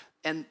 and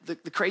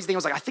the crazy thing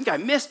was like, I think I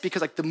missed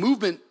because like the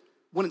movement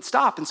wouldn't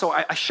stop. And so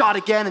I shot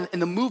again,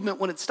 and the movement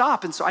wouldn't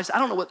stop. And so I said, I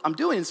don't know what I'm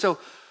doing. And so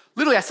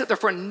literally I sit there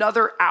for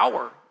another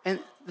hour,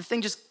 and the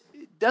thing just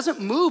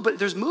doesn't move, but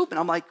there's movement.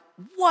 I'm like,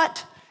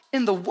 what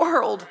in the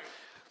world?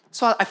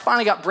 So I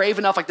finally got brave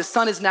enough, like the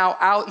sun is now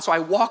out, and so I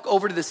walk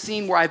over to the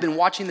scene where I've been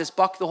watching this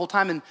buck the whole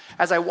time, and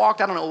as I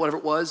walked, I don't know, whatever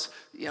it was,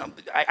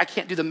 I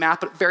can't do the math,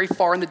 but very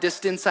far in the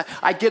distance,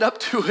 I get up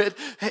to it,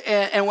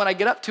 and when I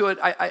get up to it,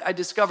 I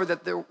discovered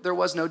that there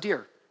was no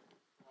deer.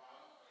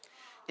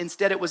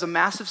 Instead, it was a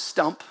massive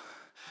stump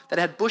that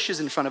had bushes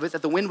in front of it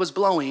that the wind was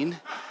blowing,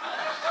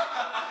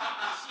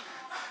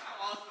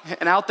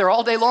 and out there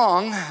all day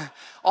long,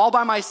 all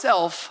by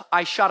myself,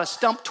 I shot a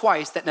stump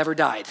twice that never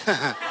died.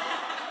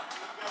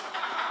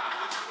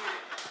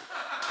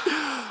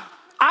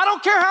 I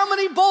don't care how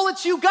many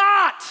bullets you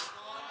got.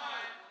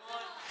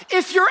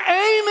 If your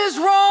aim is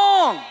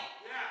wrong,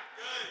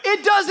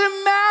 it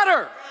doesn't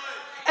matter.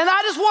 And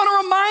I just want to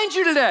remind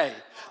you today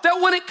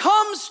that when it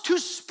comes to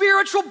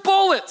spiritual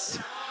bullets,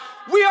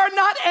 we are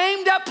not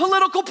aimed at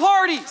political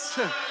parties.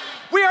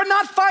 We are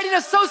not fighting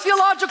a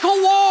sociological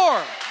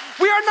war.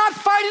 We are not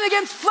fighting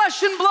against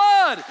flesh and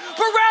blood,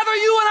 but rather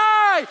you and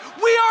I,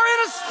 we are in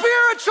a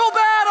spiritual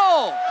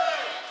battle.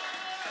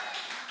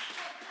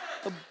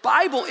 The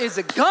Bible is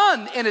a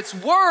gun, and its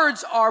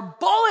words are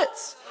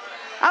bullets.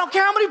 I don't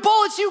care how many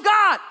bullets you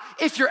got.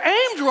 If you're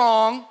aimed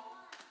wrong,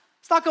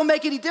 it's not gonna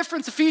make any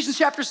difference. Ephesians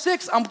chapter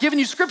 6, I'm giving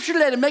you scripture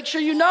today to make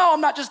sure you know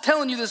I'm not just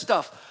telling you this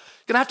stuff.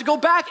 You're gonna have to go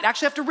back and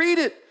actually have to read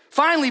it.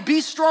 Finally,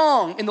 be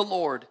strong in the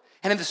Lord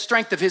and in the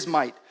strength of his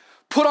might.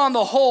 Put on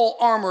the whole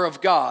armor of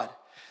God,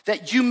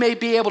 that you may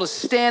be able to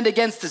stand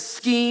against the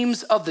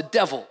schemes of the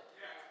devil.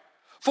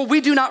 For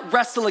we do not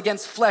wrestle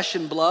against flesh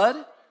and blood.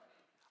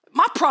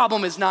 My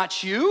problem is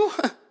not you.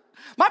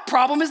 My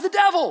problem is the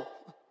devil.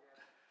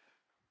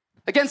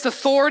 Against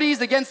authorities,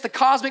 against the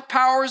cosmic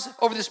powers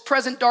over this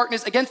present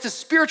darkness, against the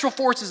spiritual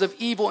forces of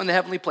evil in the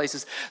heavenly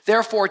places.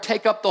 Therefore,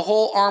 take up the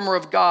whole armor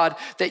of God,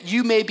 that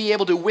you may be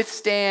able to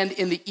withstand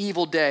in the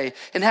evil day.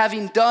 And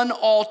having done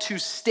all to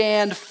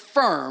stand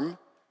firm,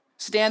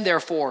 stand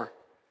therefore,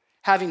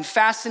 having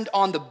fastened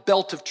on the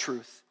belt of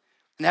truth,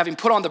 and having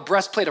put on the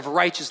breastplate of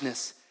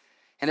righteousness,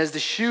 and as the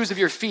shoes of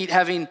your feet,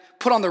 having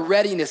put on the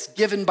readiness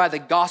given by the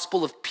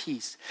gospel of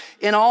peace.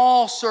 In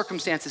all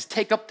circumstances,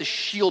 take up the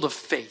shield of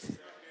faith,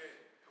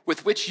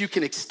 with which you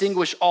can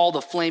extinguish all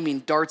the flaming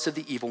darts of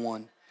the evil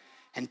one,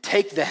 and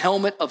take the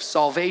helmet of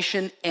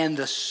salvation and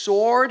the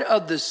sword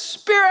of the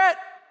Spirit,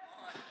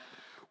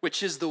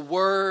 which is the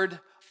word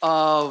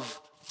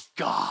of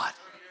God.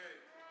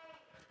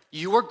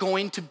 You are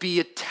going to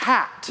be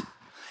attacked.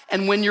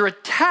 And when you're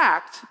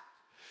attacked,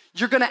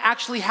 you're gonna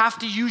actually have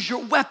to use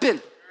your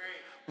weapon.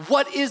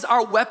 What is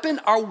our weapon?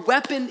 Our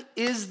weapon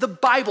is the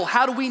Bible.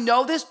 How do we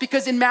know this?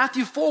 Because in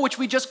Matthew 4, which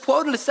we just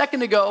quoted a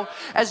second ago,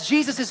 as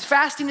Jesus is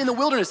fasting in the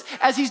wilderness,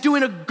 as he's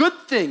doing a good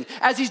thing,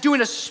 as he's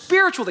doing a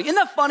spiritual thing. Isn't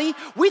that funny?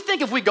 We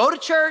think if we go to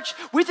church,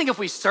 we think if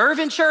we serve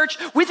in church,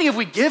 we think if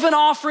we give an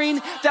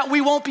offering, that we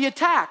won't be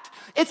attacked.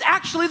 It's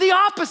actually the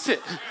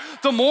opposite.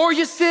 The more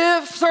you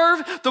serve,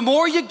 the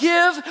more you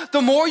give,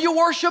 the more you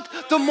worship,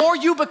 the more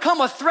you become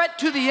a threat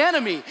to the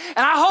enemy. And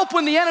I hope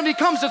when the enemy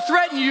comes to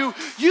threaten you,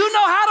 you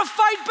know how to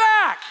fight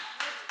back.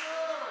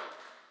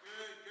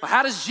 But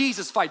how does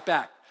Jesus fight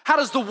back? How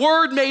does the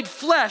Word made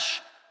flesh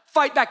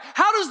fight back?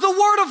 How does the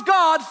Word of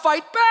God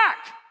fight back?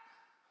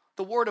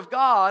 The Word of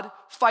God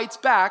fights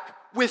back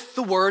with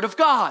the Word of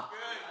God.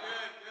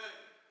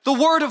 The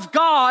Word of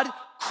God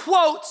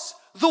quotes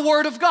the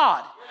Word of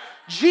God.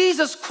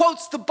 Jesus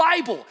quotes the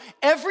Bible.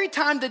 Every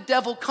time the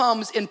devil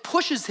comes and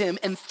pushes him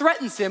and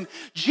threatens him,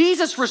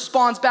 Jesus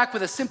responds back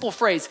with a simple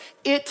phrase,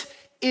 "It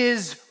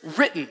is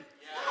written."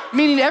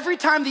 Meaning every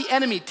time the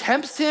enemy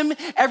tempts him,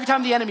 every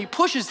time the enemy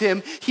pushes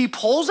him, he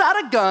pulls out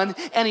a gun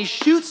and he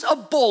shoots a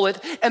bullet,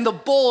 and the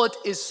bullet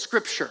is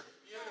scripture.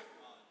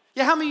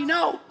 Yeah, how many of you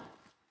know?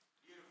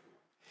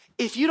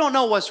 If you don't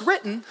know what's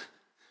written,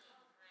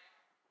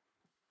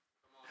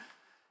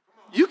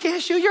 you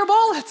can't shoot your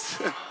bullets.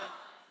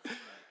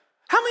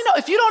 How many know,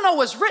 if you don't know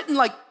what's written,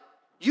 like,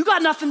 you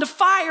got nothing to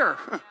fire.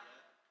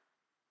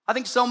 I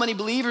think so many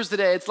believers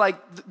today, it's like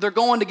they're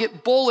going to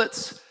get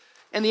bullets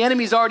and the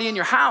enemy's already in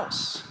your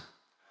house.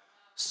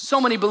 So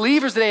many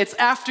believers today, it's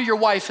after your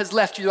wife has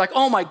left you. You're like,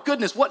 oh my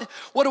goodness, what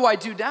do I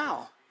do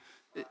now?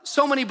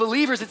 So many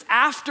believers, it's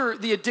after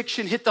the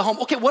addiction hit the home.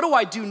 Okay, what do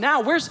I do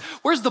now?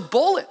 Where's the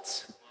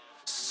bullets?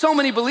 So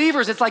many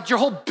believers, it's like your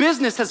whole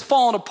business has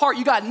fallen apart.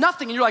 You got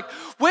nothing. And you're like,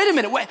 wait a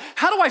minute,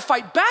 how do I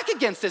fight back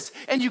against this?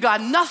 And you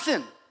got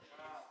nothing.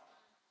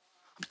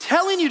 I'm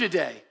telling you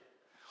today,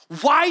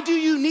 why do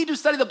you need to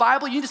study the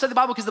Bible? You need to study the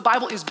Bible because the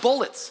Bible is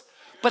bullets.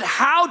 But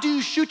how do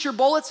you shoot your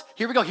bullets?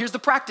 Here we go. Here's the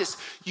practice.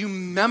 You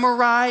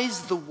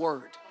memorize the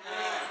word.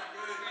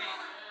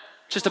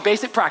 Just a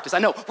basic practice. I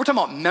know we're talking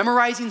about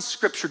memorizing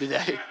scripture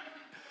today.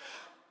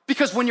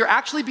 Because when you're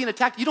actually being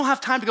attacked, you don't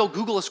have time to go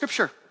Google a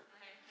scripture.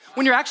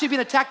 When you're actually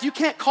being attacked, you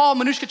can't call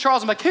Manushka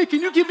Charles and be like, hey, can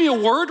you give me a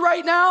word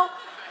right now?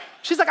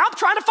 She's like, I'm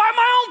trying to fight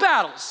my own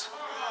battles.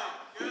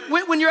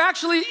 When you're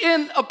actually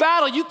in a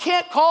battle, you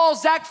can't call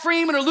Zach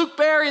Freeman or Luke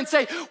Barry and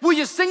say, will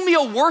you sing me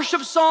a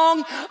worship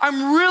song?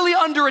 I'm really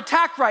under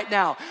attack right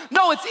now.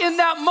 No, it's in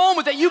that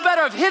moment that you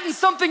better have hidden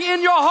something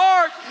in your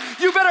heart.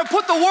 You better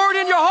put the word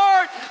in your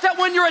heart that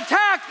when you're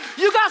attacked,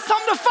 you got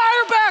something to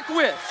fire back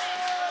with.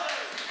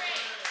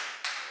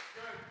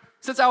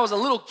 Since I was a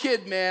little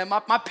kid, man,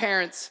 my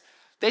parents,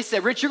 they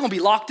said, Rich, you're gonna be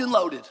locked and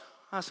loaded.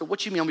 I said,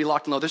 what you mean I'm gonna be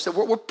locked and loaded? They said,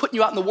 we're putting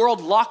you out in the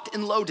world locked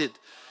and loaded.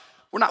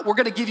 We're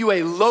gonna give you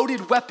a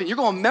loaded weapon. You're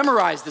gonna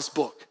memorize this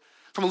book.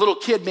 From a little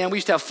kid, man, we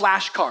used to have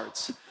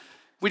flashcards.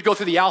 We'd go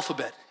through the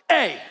alphabet.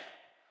 A,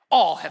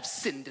 all have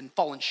sinned and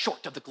fallen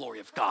short of the glory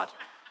of God.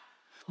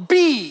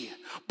 B,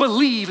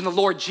 believe in the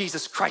Lord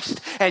Jesus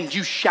Christ and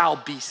you shall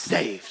be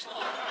saved.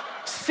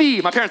 C,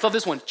 my parents love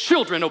this one,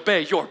 children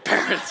obey your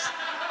parents.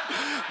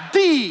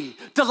 D,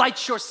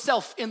 delight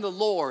yourself in the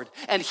Lord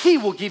and he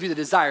will give you the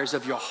desires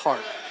of your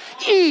heart.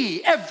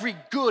 E, every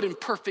good and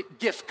perfect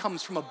gift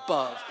comes from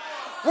above.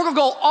 We're gonna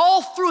go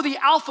all through the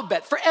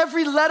alphabet. For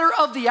every letter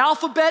of the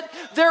alphabet,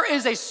 there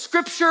is a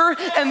scripture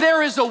and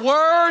there is a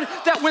word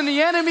that when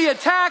the enemy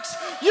attacks,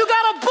 you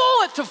got a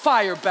bullet to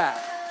fire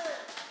back.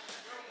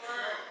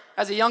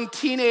 As a young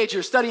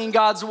teenager studying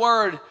God's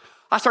word,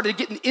 I started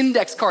getting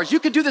index cards.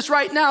 You could do this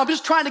right now. I'm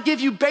just trying to give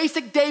you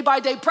basic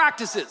day-by-day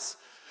practices.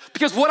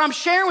 Because what I'm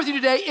sharing with you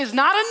today is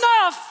not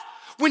enough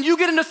when you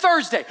get into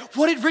Thursday.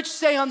 What did Rich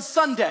say on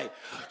Sunday?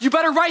 You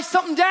better write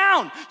something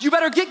down. You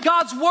better get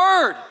God's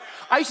word.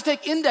 I used to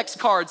take index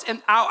cards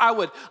and I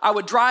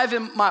would drive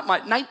in my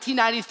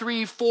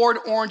 1993 Ford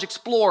Orange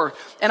Explorer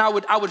and I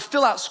would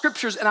fill out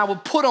scriptures and I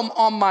would put them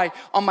on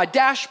my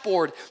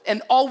dashboard,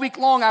 and all week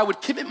long I would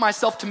commit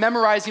myself to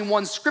memorizing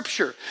one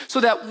scripture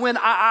so that when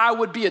I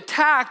would be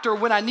attacked or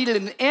when I needed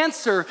an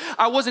answer,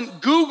 I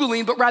wasn't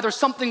Googling, but rather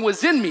something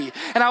was in me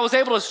and I was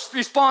able to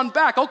respond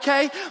back.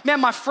 Okay,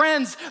 man, my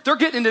friends, they're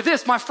getting into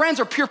this. My friends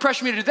are peer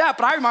pressuring me to do that,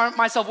 but I remind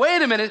myself,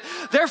 wait a minute,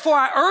 therefore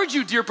I urge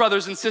you, dear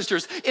brothers and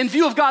sisters, in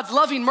view of God's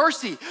loving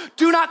mercy,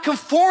 do not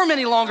conform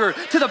any longer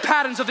to the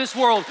patterns of this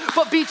world,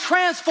 but be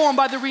transformed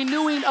by the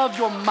renewing of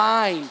your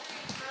mind.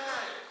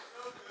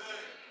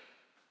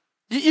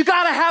 You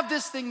gotta have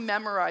this thing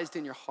memorized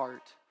in your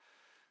heart.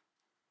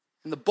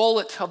 And the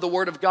bullet of the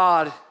word of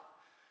God,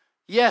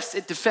 yes,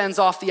 it defends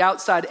off the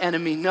outside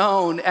enemy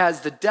known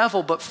as the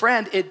devil, but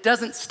friend, it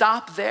doesn't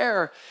stop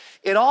there.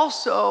 It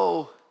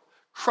also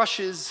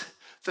crushes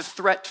the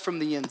threat from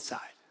the inside.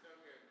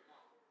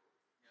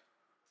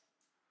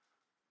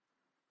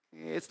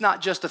 It's not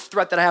just a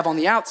threat that I have on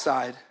the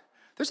outside.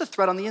 There's a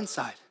threat on the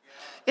inside.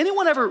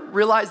 Anyone ever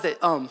realize that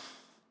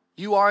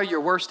you are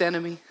your worst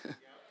enemy?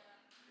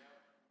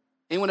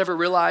 Anyone ever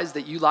realize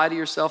that you lie to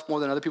yourself more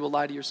than other people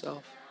lie to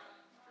yourself?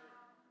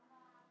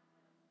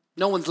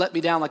 No one's let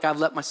me down like I've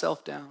let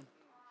myself down.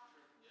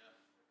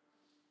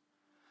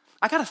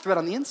 I got a threat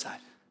on the inside.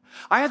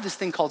 I have this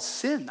thing called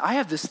sin. I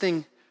have this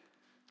thing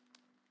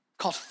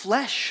called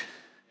flesh.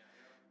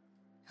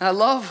 And I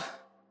love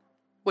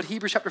what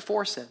Hebrews chapter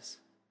 4 says.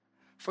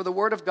 For the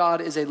word of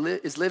God is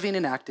living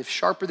and active,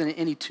 sharper than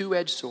any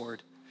two-edged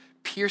sword,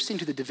 piercing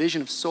to the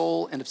division of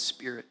soul and of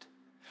spirit,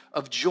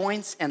 of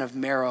joints and of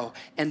marrow,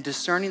 and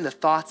discerning the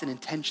thoughts and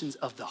intentions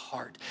of the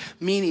heart.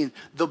 Meaning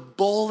the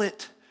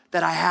bullet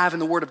that I have in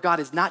the word of God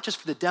is not just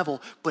for the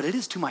devil, but it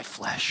is to my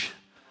flesh.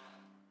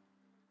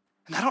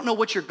 And I don't know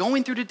what you're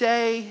going through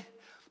today,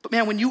 but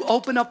man, when you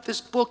open up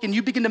this book and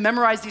you begin to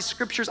memorize these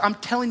scriptures, I'm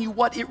telling you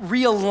what, it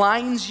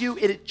realigns you,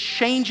 it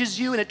changes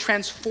you, and it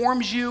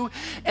transforms you,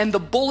 and the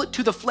bullet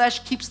to the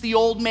flesh keeps the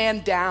old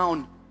man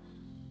down.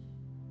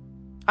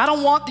 I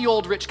don't want the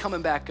old Rich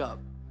coming back up.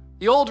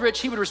 The old Rich,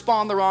 he would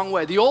respond the wrong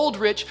way. The old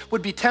Rich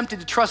would be tempted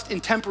to trust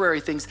in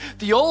temporary things.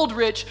 The old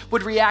Rich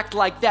would react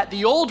like that.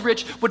 The old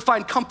Rich would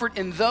find comfort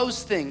in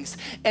those things.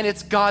 And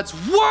it's God's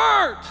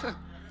word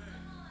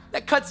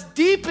that cuts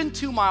deep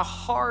into my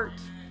heart,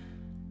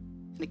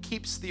 and it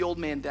keeps the old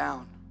man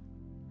down.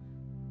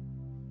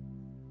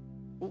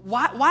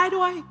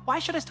 Why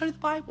should I study the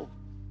Bible?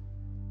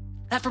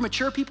 Is that for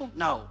mature people?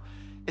 No,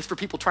 it's for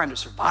people trying to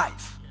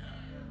survive.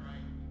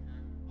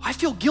 I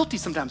feel guilty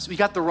sometimes. We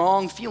got the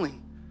wrong feeling.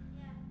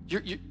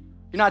 You're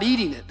not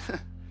eating it.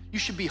 You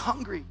should be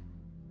hungry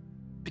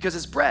because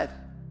it's bread,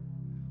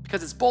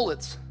 because it's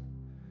bullets.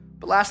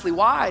 But lastly,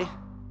 why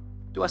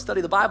do I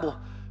study the Bible?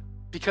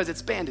 Because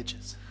it's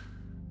bandages.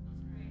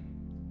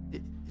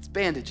 It's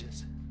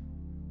bandages.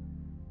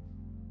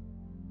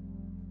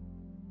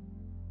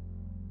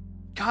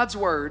 God's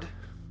word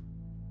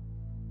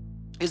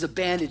is a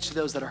bandage to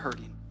those that are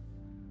hurting.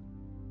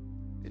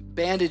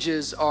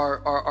 Bandages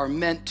are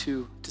meant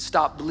to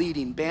stop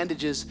bleeding.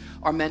 Bandages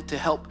are meant to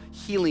help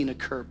healing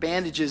occur.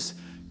 Bandages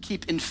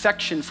keep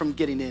infection from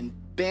getting in.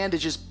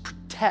 Bandages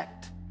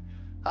protect.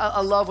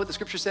 I love what the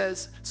scripture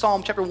says.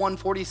 Psalm chapter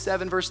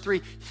 147, verse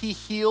 3. He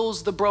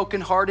heals the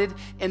brokenhearted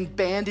and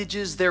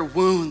bandages their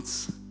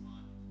wounds.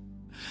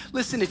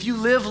 Listen, if you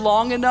live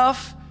long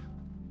enough,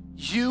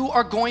 you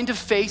are going to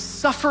face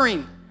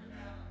suffering.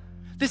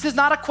 This is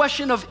not a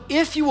question of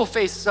if you will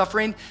face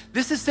suffering.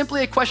 This is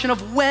simply a question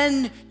of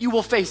when you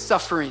will face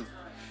suffering.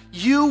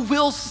 You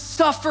will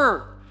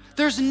suffer.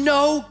 There's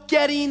no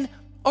getting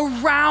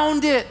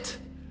around it.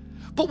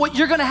 But what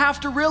you're gonna have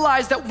to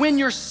realize that when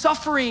you're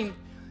suffering,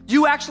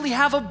 you actually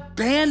have a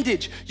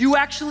bandage. You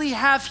actually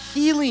have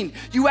healing.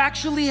 You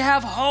actually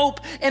have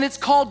hope, and it's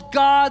called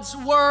God's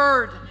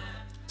word.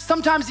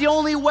 Sometimes the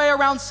only way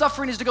around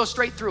suffering is to go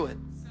straight through it.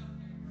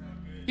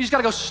 You just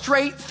gotta go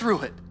straight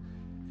through it.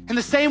 In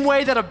the same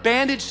way that a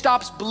bandage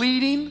stops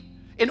bleeding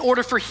in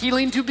order for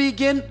healing to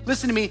begin,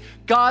 listen to me,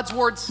 God's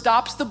word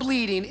stops the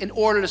bleeding in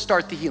order to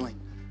start the healing.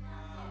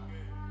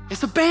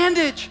 It's a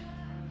bandage.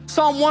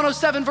 Psalm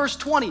 107, verse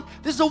 20.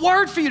 This is a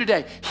word for you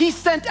today. He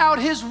sent out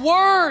his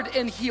word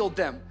and healed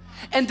them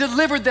and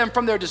delivered them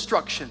from their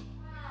destruction.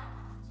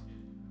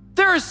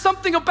 There is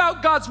something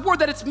about God's word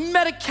that it's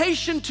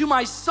medication to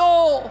my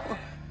soul.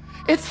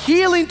 It's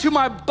healing to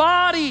my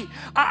body.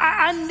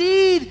 I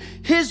need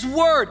his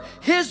word.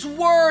 His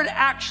word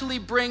actually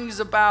brings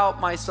about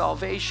my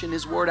salvation.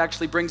 His word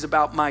actually brings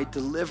about my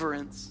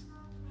deliverance.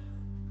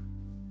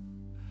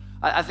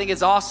 I think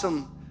it's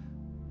awesome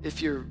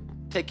if you're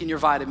taking your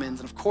vitamins,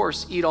 and of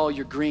course, eat all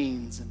your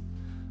greens, and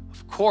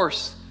of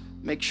course,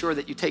 make sure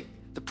that you take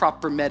the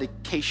proper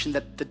medication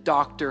that the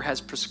doctor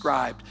has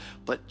prescribed,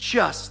 but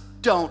just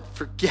don't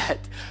forget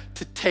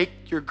to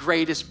take your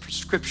greatest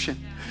prescription.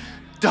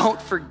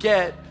 Don't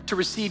forget to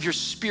receive your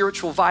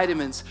spiritual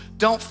vitamins.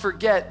 Don't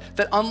forget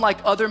that unlike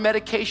other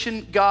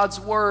medication, God's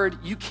word,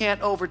 you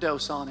can't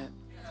overdose on it.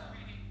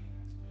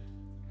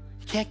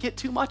 You can't get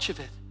too much of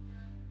it.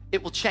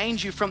 It will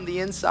change you from the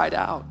inside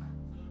out.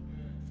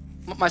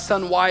 My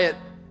son Wyatt,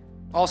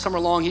 all summer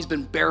long, he's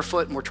been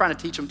barefoot, and we're trying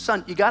to teach him,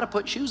 son, you gotta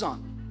put shoes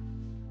on.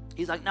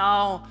 He's like,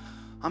 no,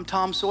 I'm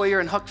Tom Sawyer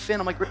and Huck Finn.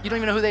 I'm like, you don't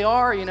even know who they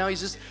are, he's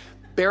just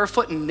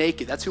barefoot and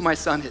naked. That's who my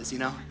son is,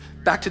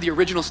 Back to the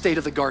original state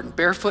of the garden.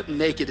 Barefoot and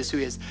naked is who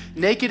he is.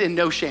 Naked and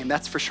no shame,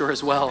 that's for sure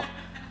as well.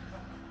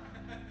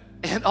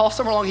 And all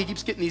summer long, he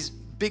keeps getting these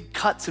big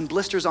cuts and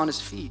blisters on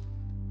his feet.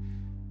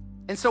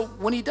 And so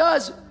when he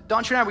does,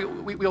 Don and I,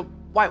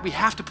 we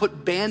have to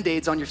put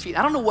Band-Aids on your feet.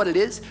 I don't know what it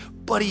is,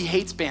 but he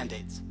hates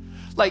Band-Aids.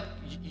 Like,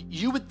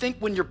 you would think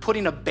when you're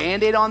putting a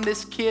Band-Aid on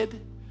this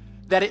kid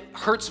that it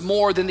hurts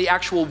more than the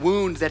actual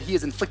wound that he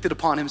has inflicted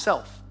upon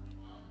himself.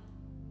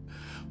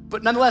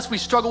 But nonetheless, we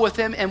struggle with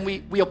him and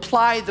we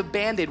apply the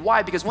Band-Aid.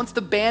 Why? Because once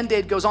the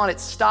Band-Aid goes on, it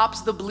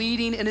stops the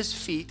bleeding in his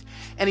feet.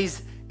 And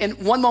in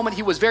one moment,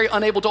 he was very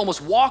unable to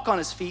almost walk on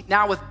his feet.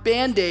 Now with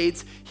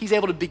Band-Aids, he's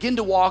able to begin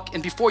to walk.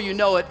 And before you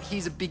know it,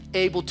 he's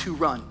able to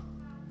run.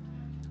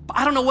 But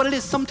I don't know what it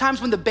is.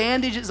 Sometimes when the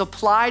bandage is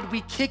applied,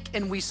 we kick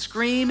and we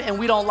scream and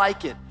we don't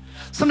like it.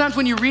 Sometimes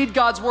when you read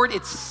God's word,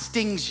 it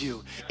stings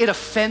you, it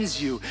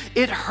offends you,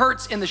 it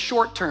hurts in the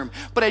short term.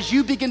 But as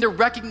you begin to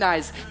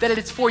recognize that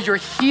it's for your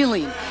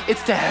healing,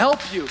 it's to help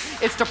you,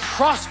 it's to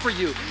prosper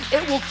you,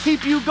 it will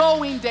keep you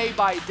going day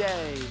by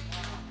day.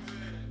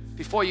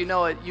 Before you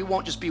know it, you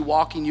won't just be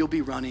walking, you'll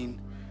be running.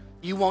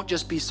 You won't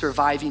just be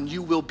surviving,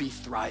 you will be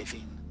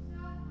thriving.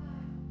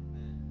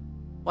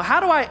 Well, how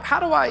do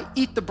I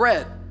eat the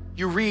bread?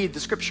 You read the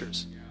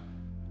scriptures.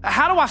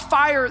 How do I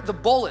fire the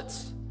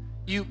bullets?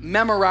 You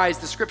memorize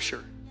the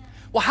scripture.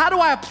 Well, how do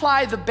I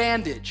apply the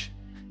bandage?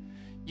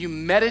 You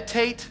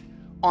meditate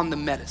on the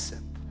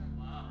medicine.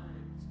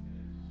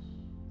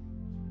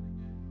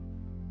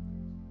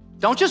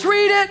 Don't just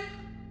read it.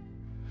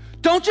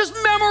 Don't just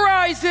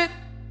memorize it.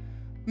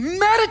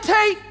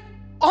 Meditate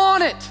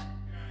on it.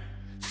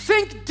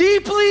 Think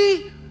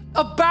deeply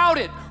about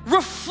it.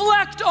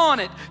 Reflect on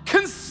it.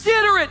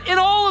 Consider it in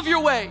all of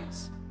your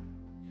ways.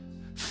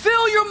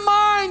 Fill your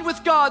mind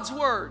with God's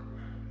word.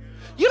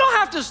 You don't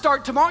have to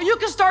start tomorrow. You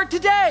can start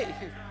today.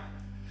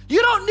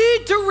 You don't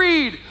need to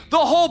read the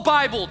whole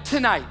Bible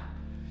tonight.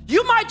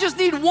 You might just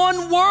need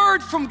one word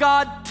from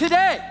God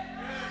today.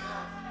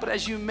 But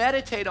as you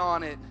meditate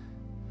on it,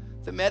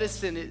 the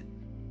medicine, it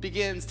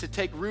begins to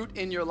take root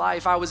in your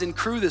life. I was in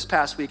crew this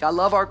past week. I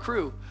love our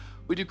crew.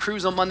 We do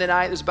crews on Monday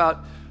night. There's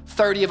about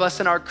 30 of us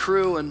in our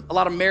crew and a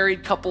lot of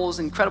married couples,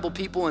 incredible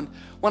people. And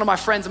one of my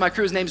friends in my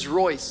crew, his name's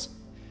Royce.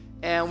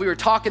 And we were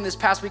talking this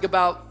past week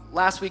about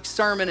last week's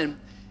sermon, and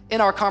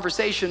in our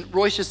conversation,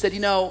 Royce just said,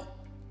 can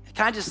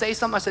I just say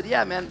something? I said,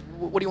 yeah, man,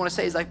 what do you want to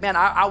say? He's like, man,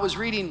 I was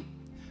reading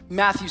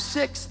Matthew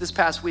 6 this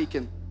past week,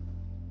 and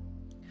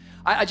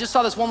I just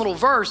saw this one little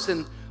verse,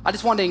 and I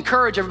just wanted to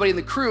encourage everybody in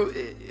the crew.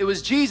 It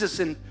was Jesus,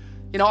 and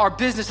our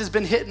business has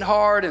been hitting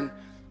hard, and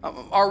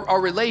our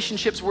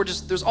relationships were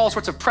just, there's all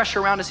sorts of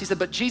pressure around us. He said,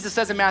 but Jesus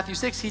says in Matthew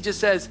 6, he just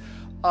says,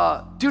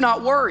 do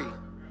not worry.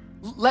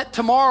 Let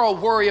tomorrow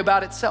worry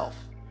about itself.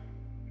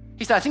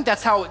 He said, I think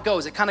that's how it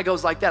goes. It kind of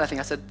goes like that, I think.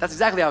 I said, that's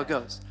exactly how it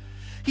goes.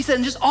 He said,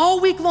 and just all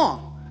week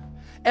long,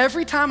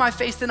 every time I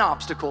faced an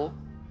obstacle,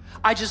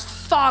 I just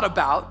thought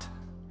about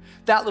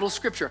that little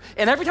scripture.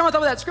 And every time I thought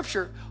about that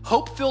scripture,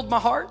 hope filled my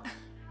heart,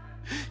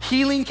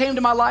 healing came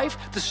to my life,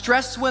 the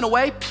stress went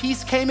away,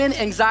 peace came in,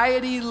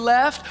 anxiety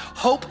left,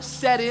 hope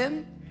set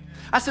in.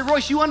 I said,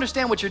 Royce, you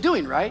understand what you're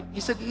doing, right? He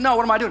said, no,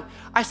 what am I doing?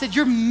 I said,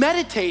 you're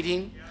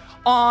meditating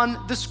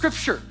on the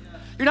scripture.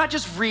 You're not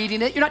just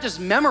reading it, you're not just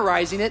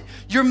memorizing it,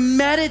 you're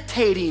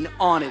meditating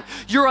on it.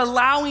 You're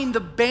allowing the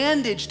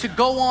bandage to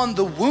go on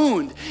the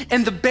wound,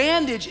 and the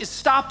bandage is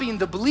stopping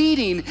the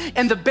bleeding,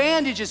 and the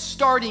bandage is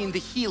starting the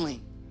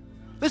healing.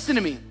 Listen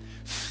to me,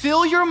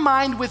 fill your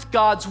mind with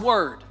God's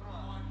word,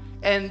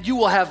 and you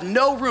will have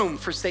no room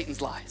for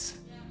Satan's lies.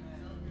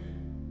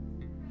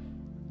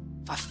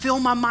 If I fill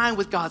my mind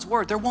with God's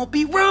word, there won't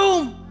be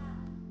room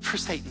for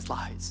Satan's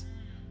lies.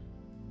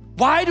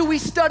 Why do we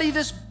study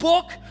this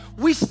book?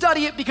 We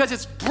study it because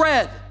it's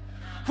bread.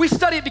 We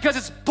study it because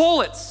it's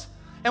bullets.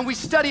 And we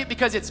study it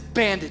because it's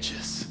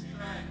bandages.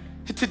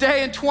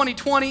 Today in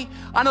 2020,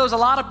 I know there's a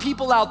lot of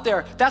people out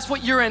there. That's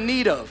what you're in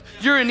need of.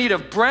 You're in need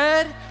of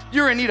bread.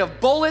 You're in need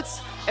of bullets.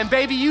 And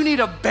baby, you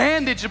need a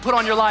bandage to put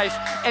on your life.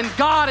 And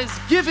God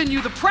has given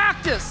you the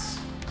practice.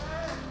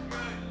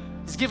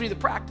 He's given you the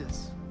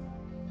practice.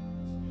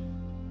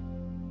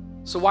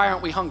 So why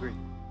aren't we hungry?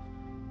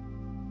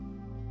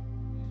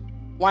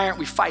 Why aren't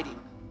we fighting?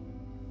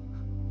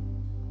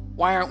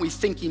 Why aren't we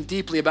thinking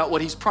deeply about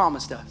what he's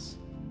promised us?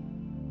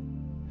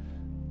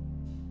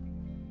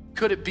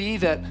 Could it be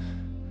that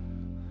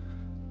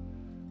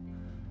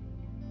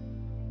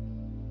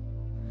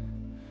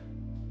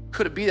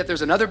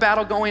there's another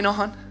battle going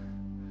on?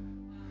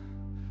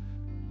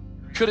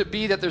 Could it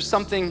be that there's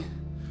something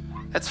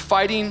that's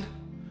fighting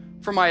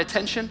for my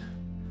attention?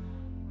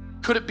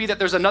 Could it be that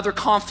there's another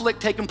conflict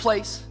taking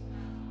place?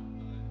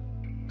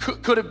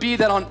 Could it be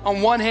that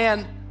on one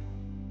hand,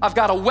 I've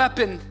got a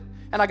weapon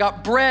and I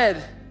got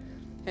bread,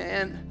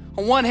 and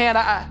on one hand,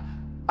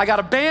 I got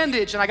a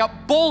bandage and I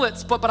got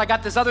bullets, but I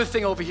got this other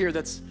thing over here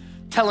that's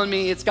telling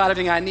me it's got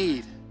everything I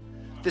need.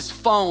 This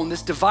phone,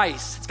 this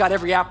device, it's got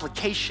every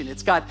application.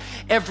 It's got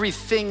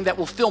everything that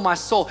will fill my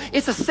soul.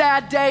 It's a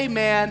sad day,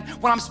 man,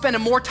 when I'm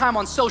spending more time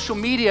on social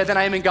media than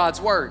I am in God's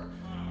word.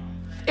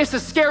 It's a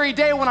scary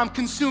day when I'm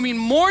consuming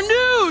more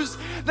news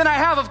than I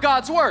have of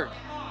God's word.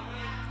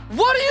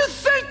 What do you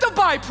think the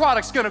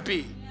byproduct's gonna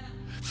be?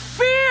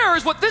 Fear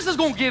is what this is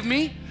gonna give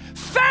me.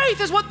 Faith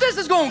is what this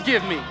is gonna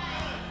give me.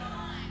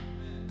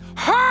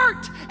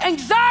 Hurt,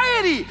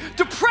 anxiety,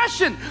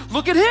 depression.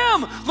 Look at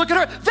him, look at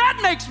her. That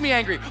makes me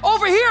angry.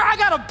 Over here, I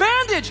got a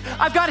bandage.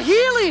 I've got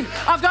healing.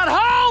 I've got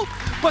hope,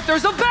 but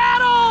there's a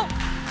battle.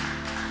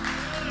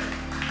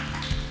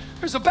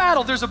 There's a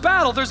battle, there's a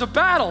battle, there's a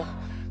battle.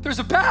 There's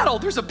a battle,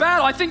 there's a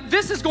battle. I think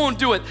this is going to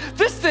do it.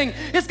 This thing,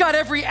 it's got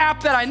every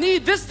app that I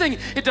need. This thing,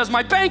 it does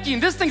my banking.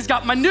 This thing's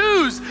got my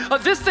news.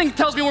 This thing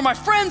tells me where my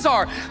friends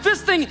are.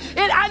 This thing,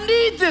 I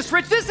need this,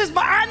 Rich.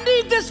 I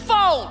need this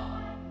phone.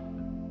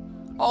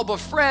 Oh,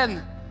 but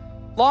friend,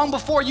 long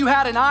before you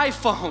had an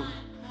iPhone,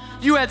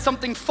 you had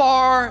something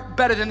far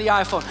better than the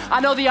iPhone. I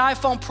know the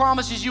iPhone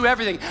promises you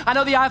everything. I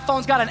know the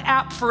iPhone's got an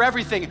app for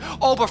everything.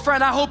 Oh, but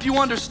friend, I hope you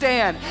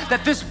understand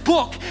that this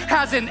book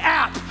has an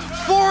app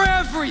for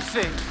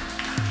everything.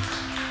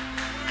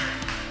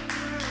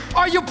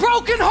 Are you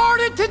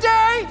brokenhearted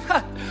today?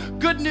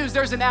 Good news,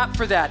 there's an app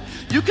for that.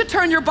 You could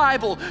turn your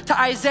Bible to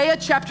Isaiah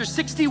chapter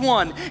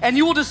 61, and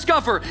you will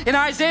discover in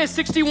Isaiah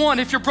 61,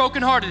 if you're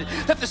brokenhearted,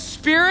 that the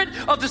Spirit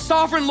of the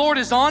sovereign Lord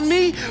is on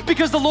me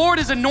because the Lord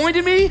has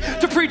anointed me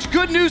to preach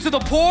good news to the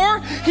poor.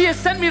 He has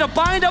sent me to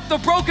bind up the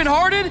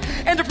brokenhearted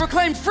and to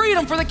proclaim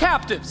freedom for the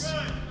captives.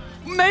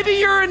 Maybe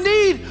you're in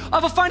need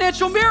of a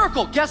financial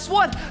miracle. Guess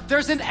what?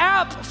 There's an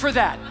app for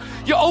that.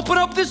 You open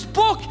up this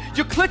book,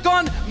 you click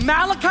on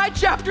Malachi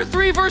chapter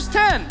 3, verse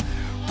 10.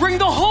 Bring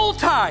the whole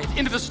tithe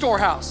into the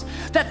storehouse,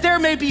 that there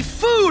may be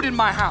food in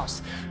my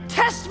house.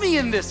 Test me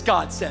in this,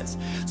 God says.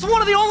 It's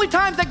one of the only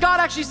times that God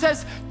actually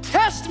says,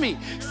 test me.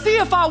 See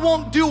if I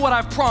won't do what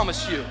I've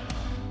promised you,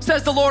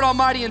 says the Lord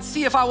Almighty, and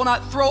see if I will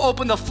not throw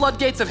open the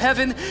floodgates of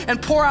heaven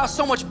and pour out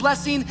so much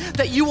blessing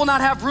that you will not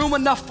have room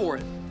enough for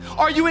it.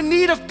 Are you in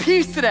need of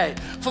peace today?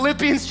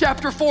 Philippians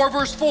chapter 4,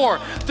 verse 4.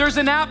 There's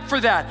an app for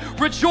that.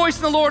 Rejoice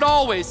in the Lord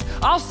always.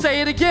 I'll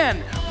say it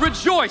again.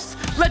 Rejoice.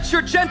 Let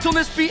your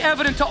gentleness be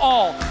evident to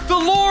all. The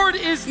Lord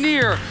is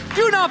near.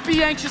 Do not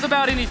be anxious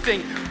about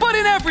anything, but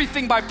in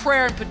everything by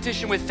prayer and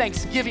petition with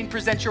thanksgiving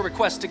present your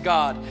request to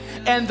God.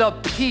 And the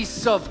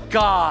peace of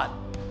God,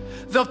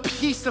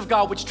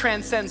 which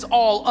transcends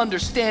all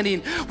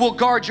understanding, will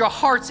guard your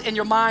hearts and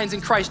your minds in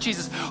Christ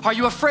Jesus. Are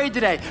you afraid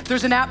today?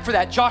 There's an app for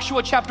that.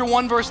 Joshua chapter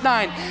 1, verse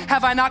 9.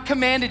 Have I not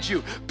commanded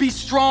you? Be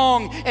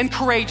strong and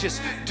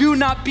courageous. Do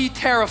not be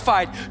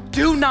terrified.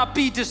 Do not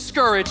be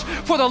discouraged,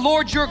 for the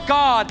Lord your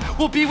God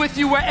will be with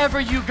you wherever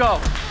you go.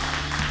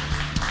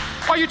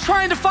 Are you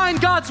trying to find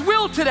God's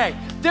will today?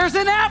 There's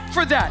an app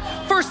for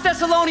that. 1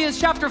 Thessalonians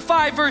chapter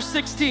 5, verse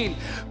 16.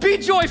 Be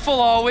joyful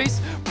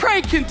always,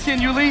 pray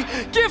continually,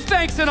 give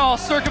thanks in all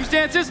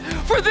circumstances,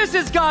 for this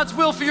is God's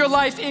will for your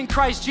life in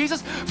Christ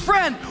Jesus.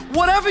 Friend,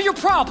 whatever your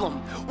problem,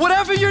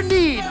 whatever your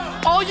need,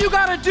 all you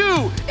gotta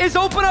do is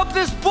open up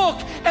this book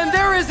and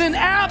there is an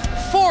app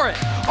for it.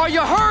 Are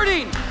you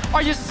hurting?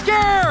 Are you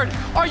scared?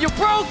 Are you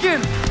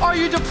broken? Are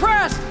you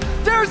depressed?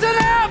 There's an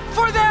app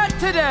for that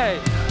today.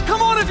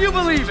 Come on if you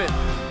believe it.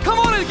 Come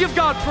on and give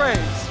God praise.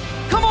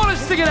 Come on and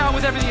sing it out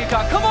with everything you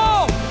got. Come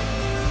on.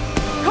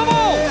 Come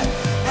on.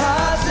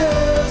 Yes.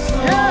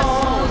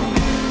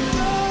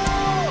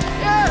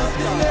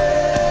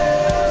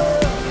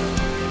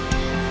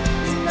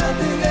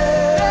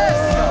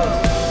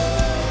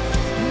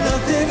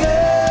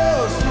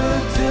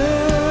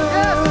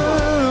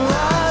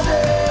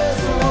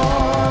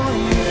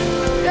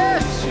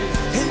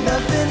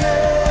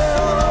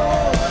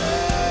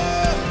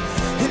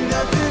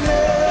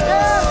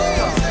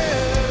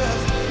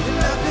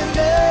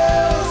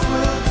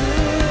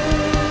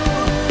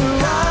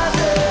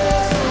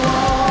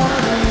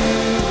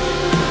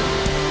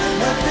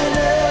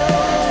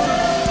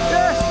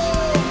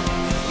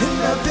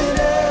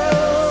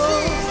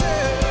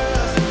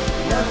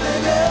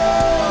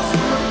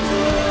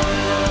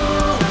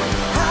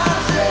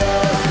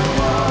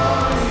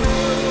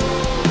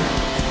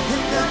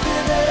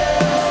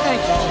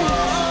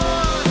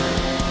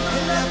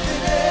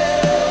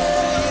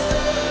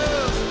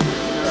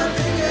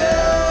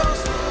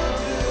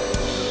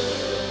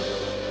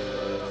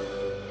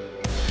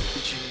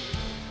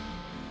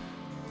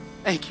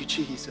 Thank you,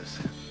 Jesus.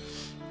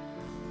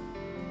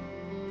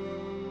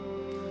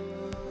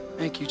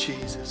 Thank you,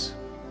 Jesus.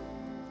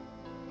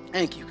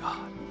 Thank you,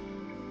 God.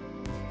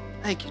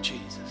 Thank you,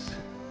 Jesus.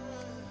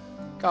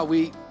 God,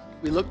 we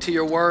look to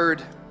your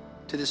word,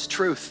 to this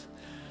truth.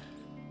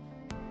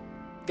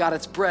 God,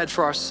 it's bread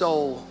for our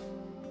soul.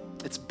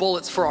 It's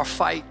bullets for our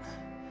fight.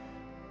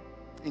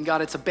 And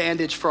God, it's a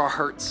bandage for our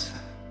hurts.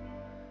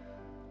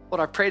 Lord,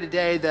 I pray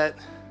today that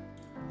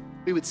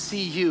we would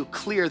see you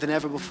clearer than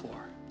ever before.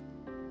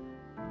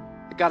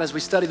 God, as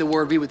we study the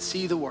word, we would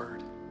see the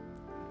word.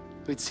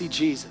 We'd see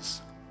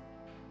Jesus,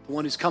 the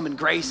one who's come in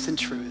grace and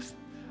truth.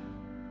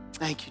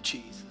 Thank you,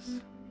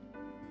 Jesus.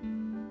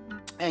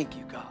 Thank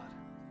you, God.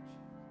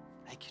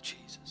 Thank you,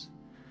 Jesus.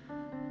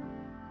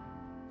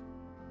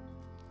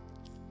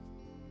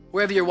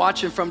 Wherever you're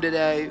watching from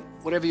today,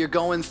 whatever you're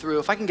going through,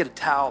 if I can get a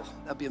towel,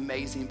 that'd be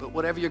amazing. But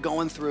whatever you're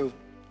going through,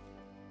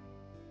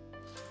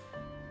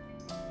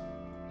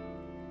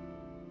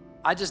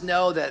 I just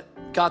know that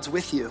God's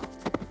with you.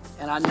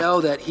 And I know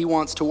that he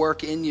wants to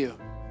work in you.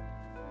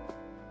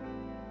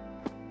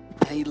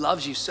 And he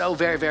loves you so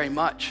very, very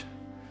much.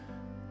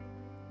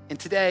 And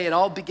today, it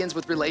all begins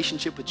with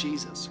relationship with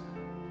Jesus.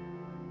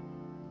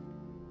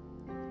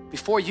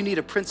 Before you need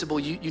a principle,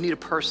 you need a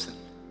person.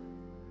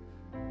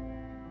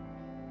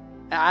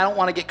 And I don't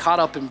want to get caught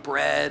up in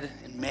bread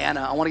and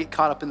manna. I want to get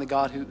caught up in the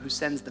God who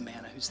sends the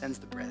manna, who sends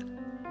the bread.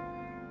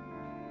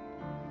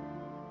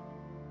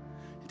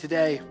 And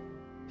today,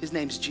 his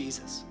name's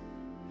Jesus.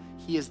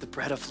 He is the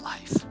bread of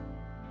life.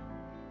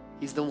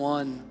 He's the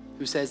one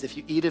who says, if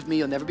you eat of me,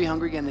 you'll never be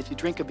hungry again. And if you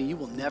drink of me, you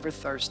will never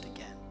thirst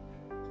again.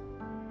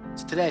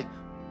 So today,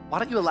 why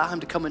don't you allow him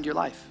to come into your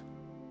life?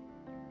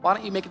 Why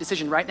don't you make a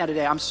decision right now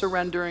today? I'm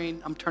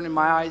surrendering. I'm turning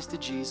my eyes to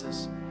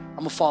Jesus. I'm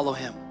gonna follow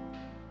him.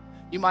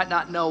 You might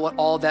not know what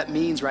all that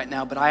means right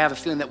now, but I have a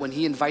feeling that when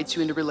he invites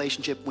you into a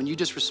relationship, when you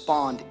just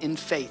respond in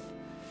faith,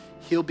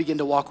 he'll begin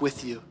to walk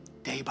with you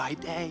day by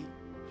day,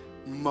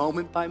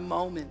 moment by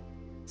moment,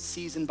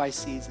 season by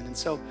season. And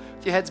so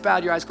if your head's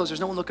bowed, your eyes closed,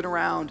 there's no one looking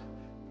around,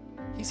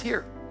 he's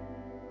here.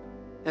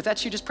 And if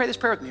that's you, just pray this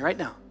prayer with me right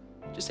now.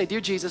 Just say, dear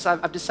Jesus,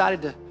 I've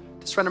decided to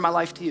surrender my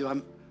life to you.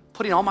 I'm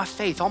putting all my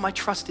faith, all my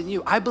trust in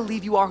you. I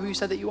believe you are who you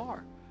said that you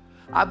are.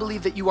 I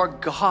believe that you are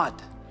God.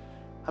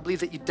 I believe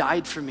that you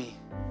died for me,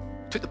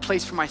 took the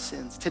place for my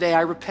sins. Today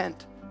I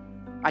repent.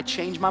 I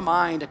change my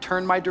mind. I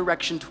turn my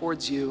direction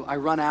towards you. I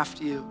run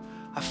after you.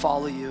 I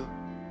follow you.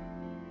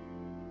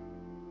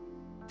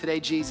 Today,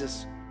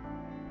 Jesus,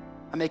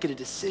 I make it a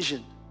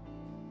decision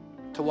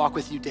to walk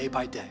with you day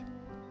by day.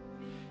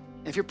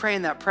 And if you're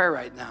praying that prayer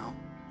right now,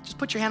 just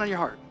put your hand on your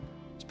heart.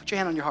 Just put your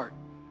hand on your heart.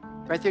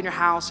 Right there in your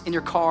house, in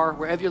your car,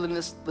 wherever you're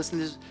listening to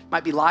this,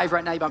 might be live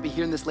right now, you might be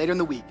hearing this later in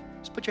the week.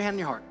 Just put your hand on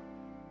your heart.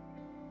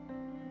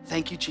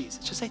 Thank you,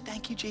 Jesus. Just say,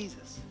 thank you,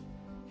 Jesus.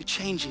 You're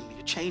changing me,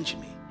 you're changing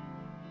me.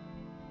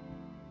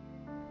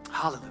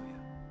 Hallelujah.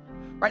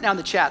 Right now in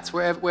the chats,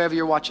 wherever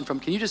you're watching from,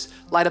 can you just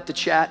light up the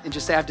chat and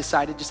just say, I've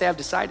decided? Just say, I've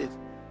decided.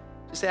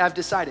 Just say, I've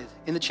decided.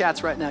 In the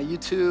chats right now,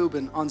 YouTube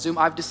and on Zoom,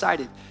 I've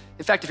decided.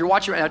 In fact, if you're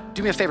watching right now,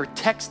 do me a favor,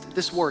 text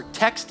this word,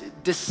 text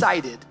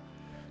decided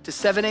to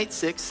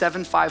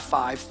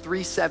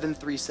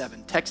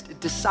 786-755-3737. Text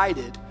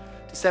decided to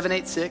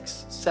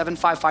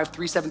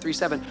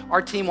 786-755-3737.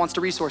 Our team wants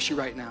to resource you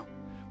right now.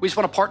 We just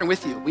want to partner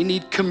with you. We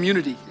need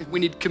community. We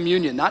need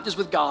communion, not just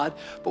with God,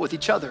 but with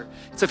each other.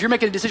 So if you're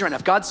making a decision right now,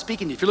 if God's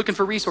speaking to you, if you're looking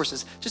for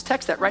resources, just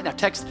text that right now.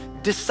 Text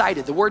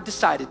decided, the word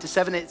decided, to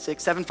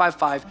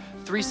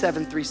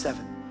 786-755-3737.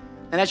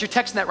 And as you're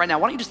texting that right now,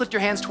 why don't you just lift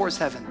your hands towards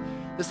heaven?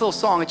 This little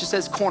song, it just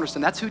says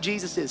Cornerstone. That's who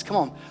Jesus is. Come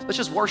on, let's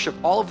just worship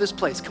all of this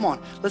place. Come on,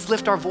 let's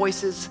lift our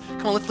voices.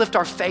 Come on, let's lift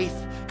our faith.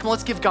 Come on,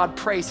 let's give God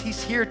praise.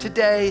 He's here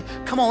today.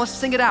 Come on, let's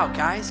sing it out,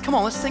 guys. Come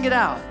on, let's sing it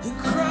out. In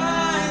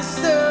Christ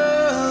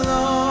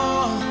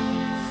alone,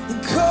 in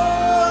cornerstone,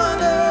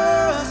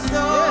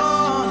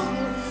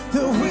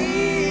 the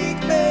weak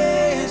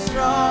made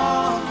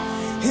strong,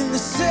 in the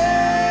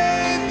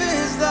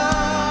safest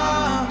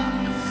love,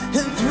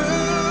 and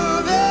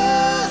through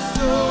the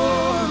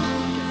storm,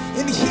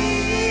 and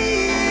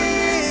He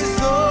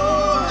is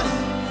Lord,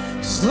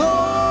 'cause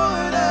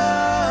Lord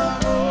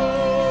of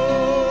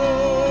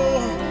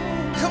all.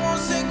 Come on,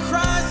 sing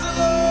Christ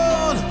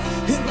alone,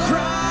 in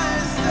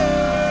Christ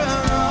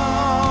alone.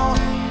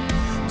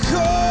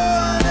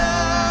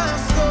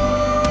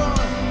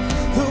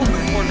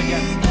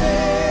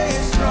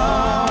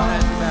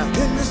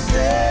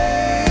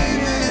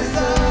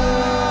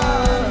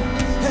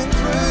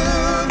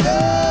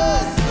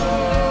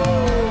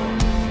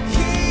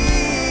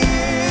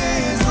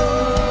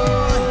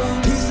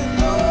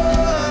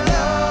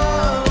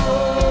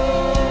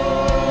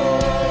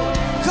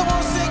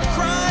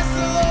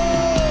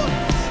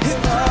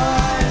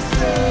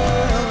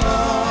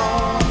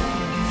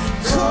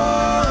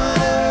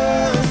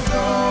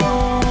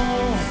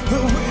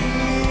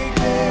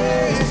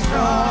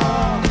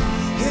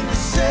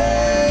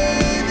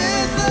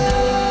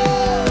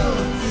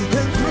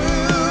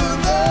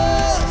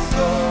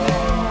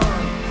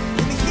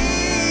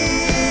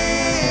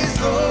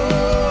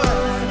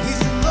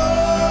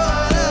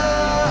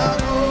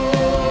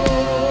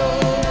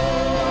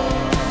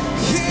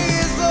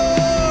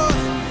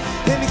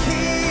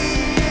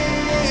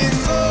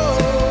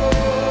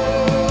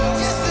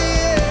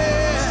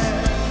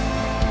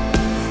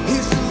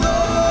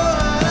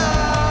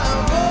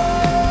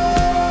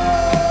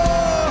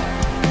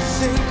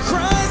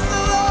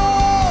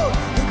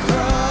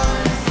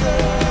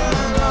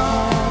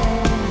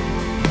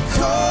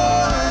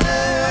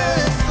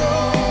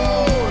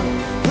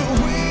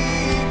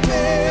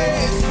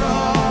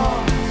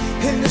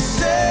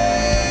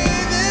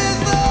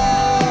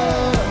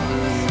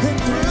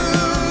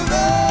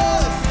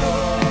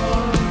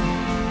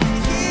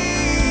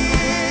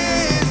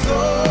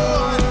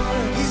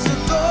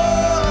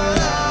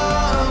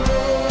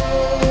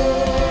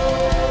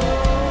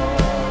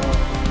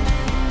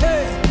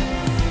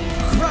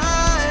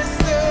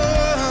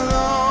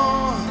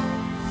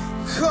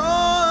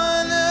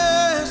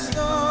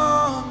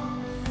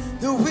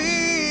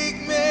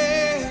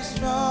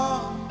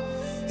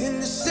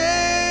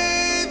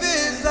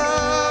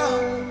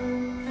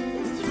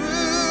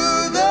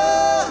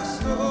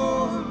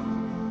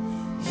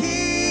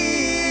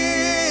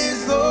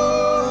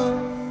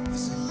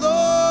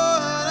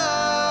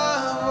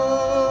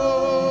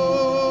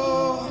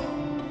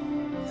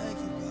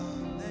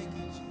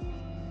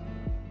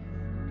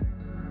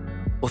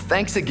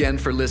 Thanks again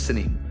for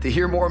listening. To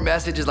hear more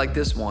messages like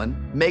this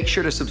one, make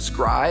sure to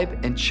subscribe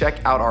and check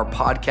out our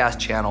podcast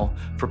channel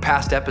for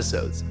past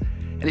episodes.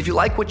 And if you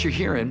like what you're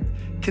hearing,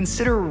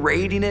 consider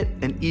rating it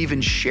and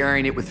even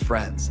sharing it with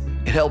friends.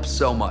 It helps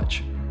so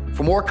much.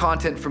 For more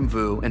content from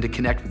VOO and to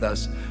connect with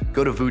us,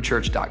 go to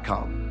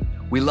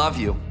VooChurch.com. We love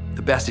you.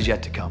 The best is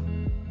yet to come.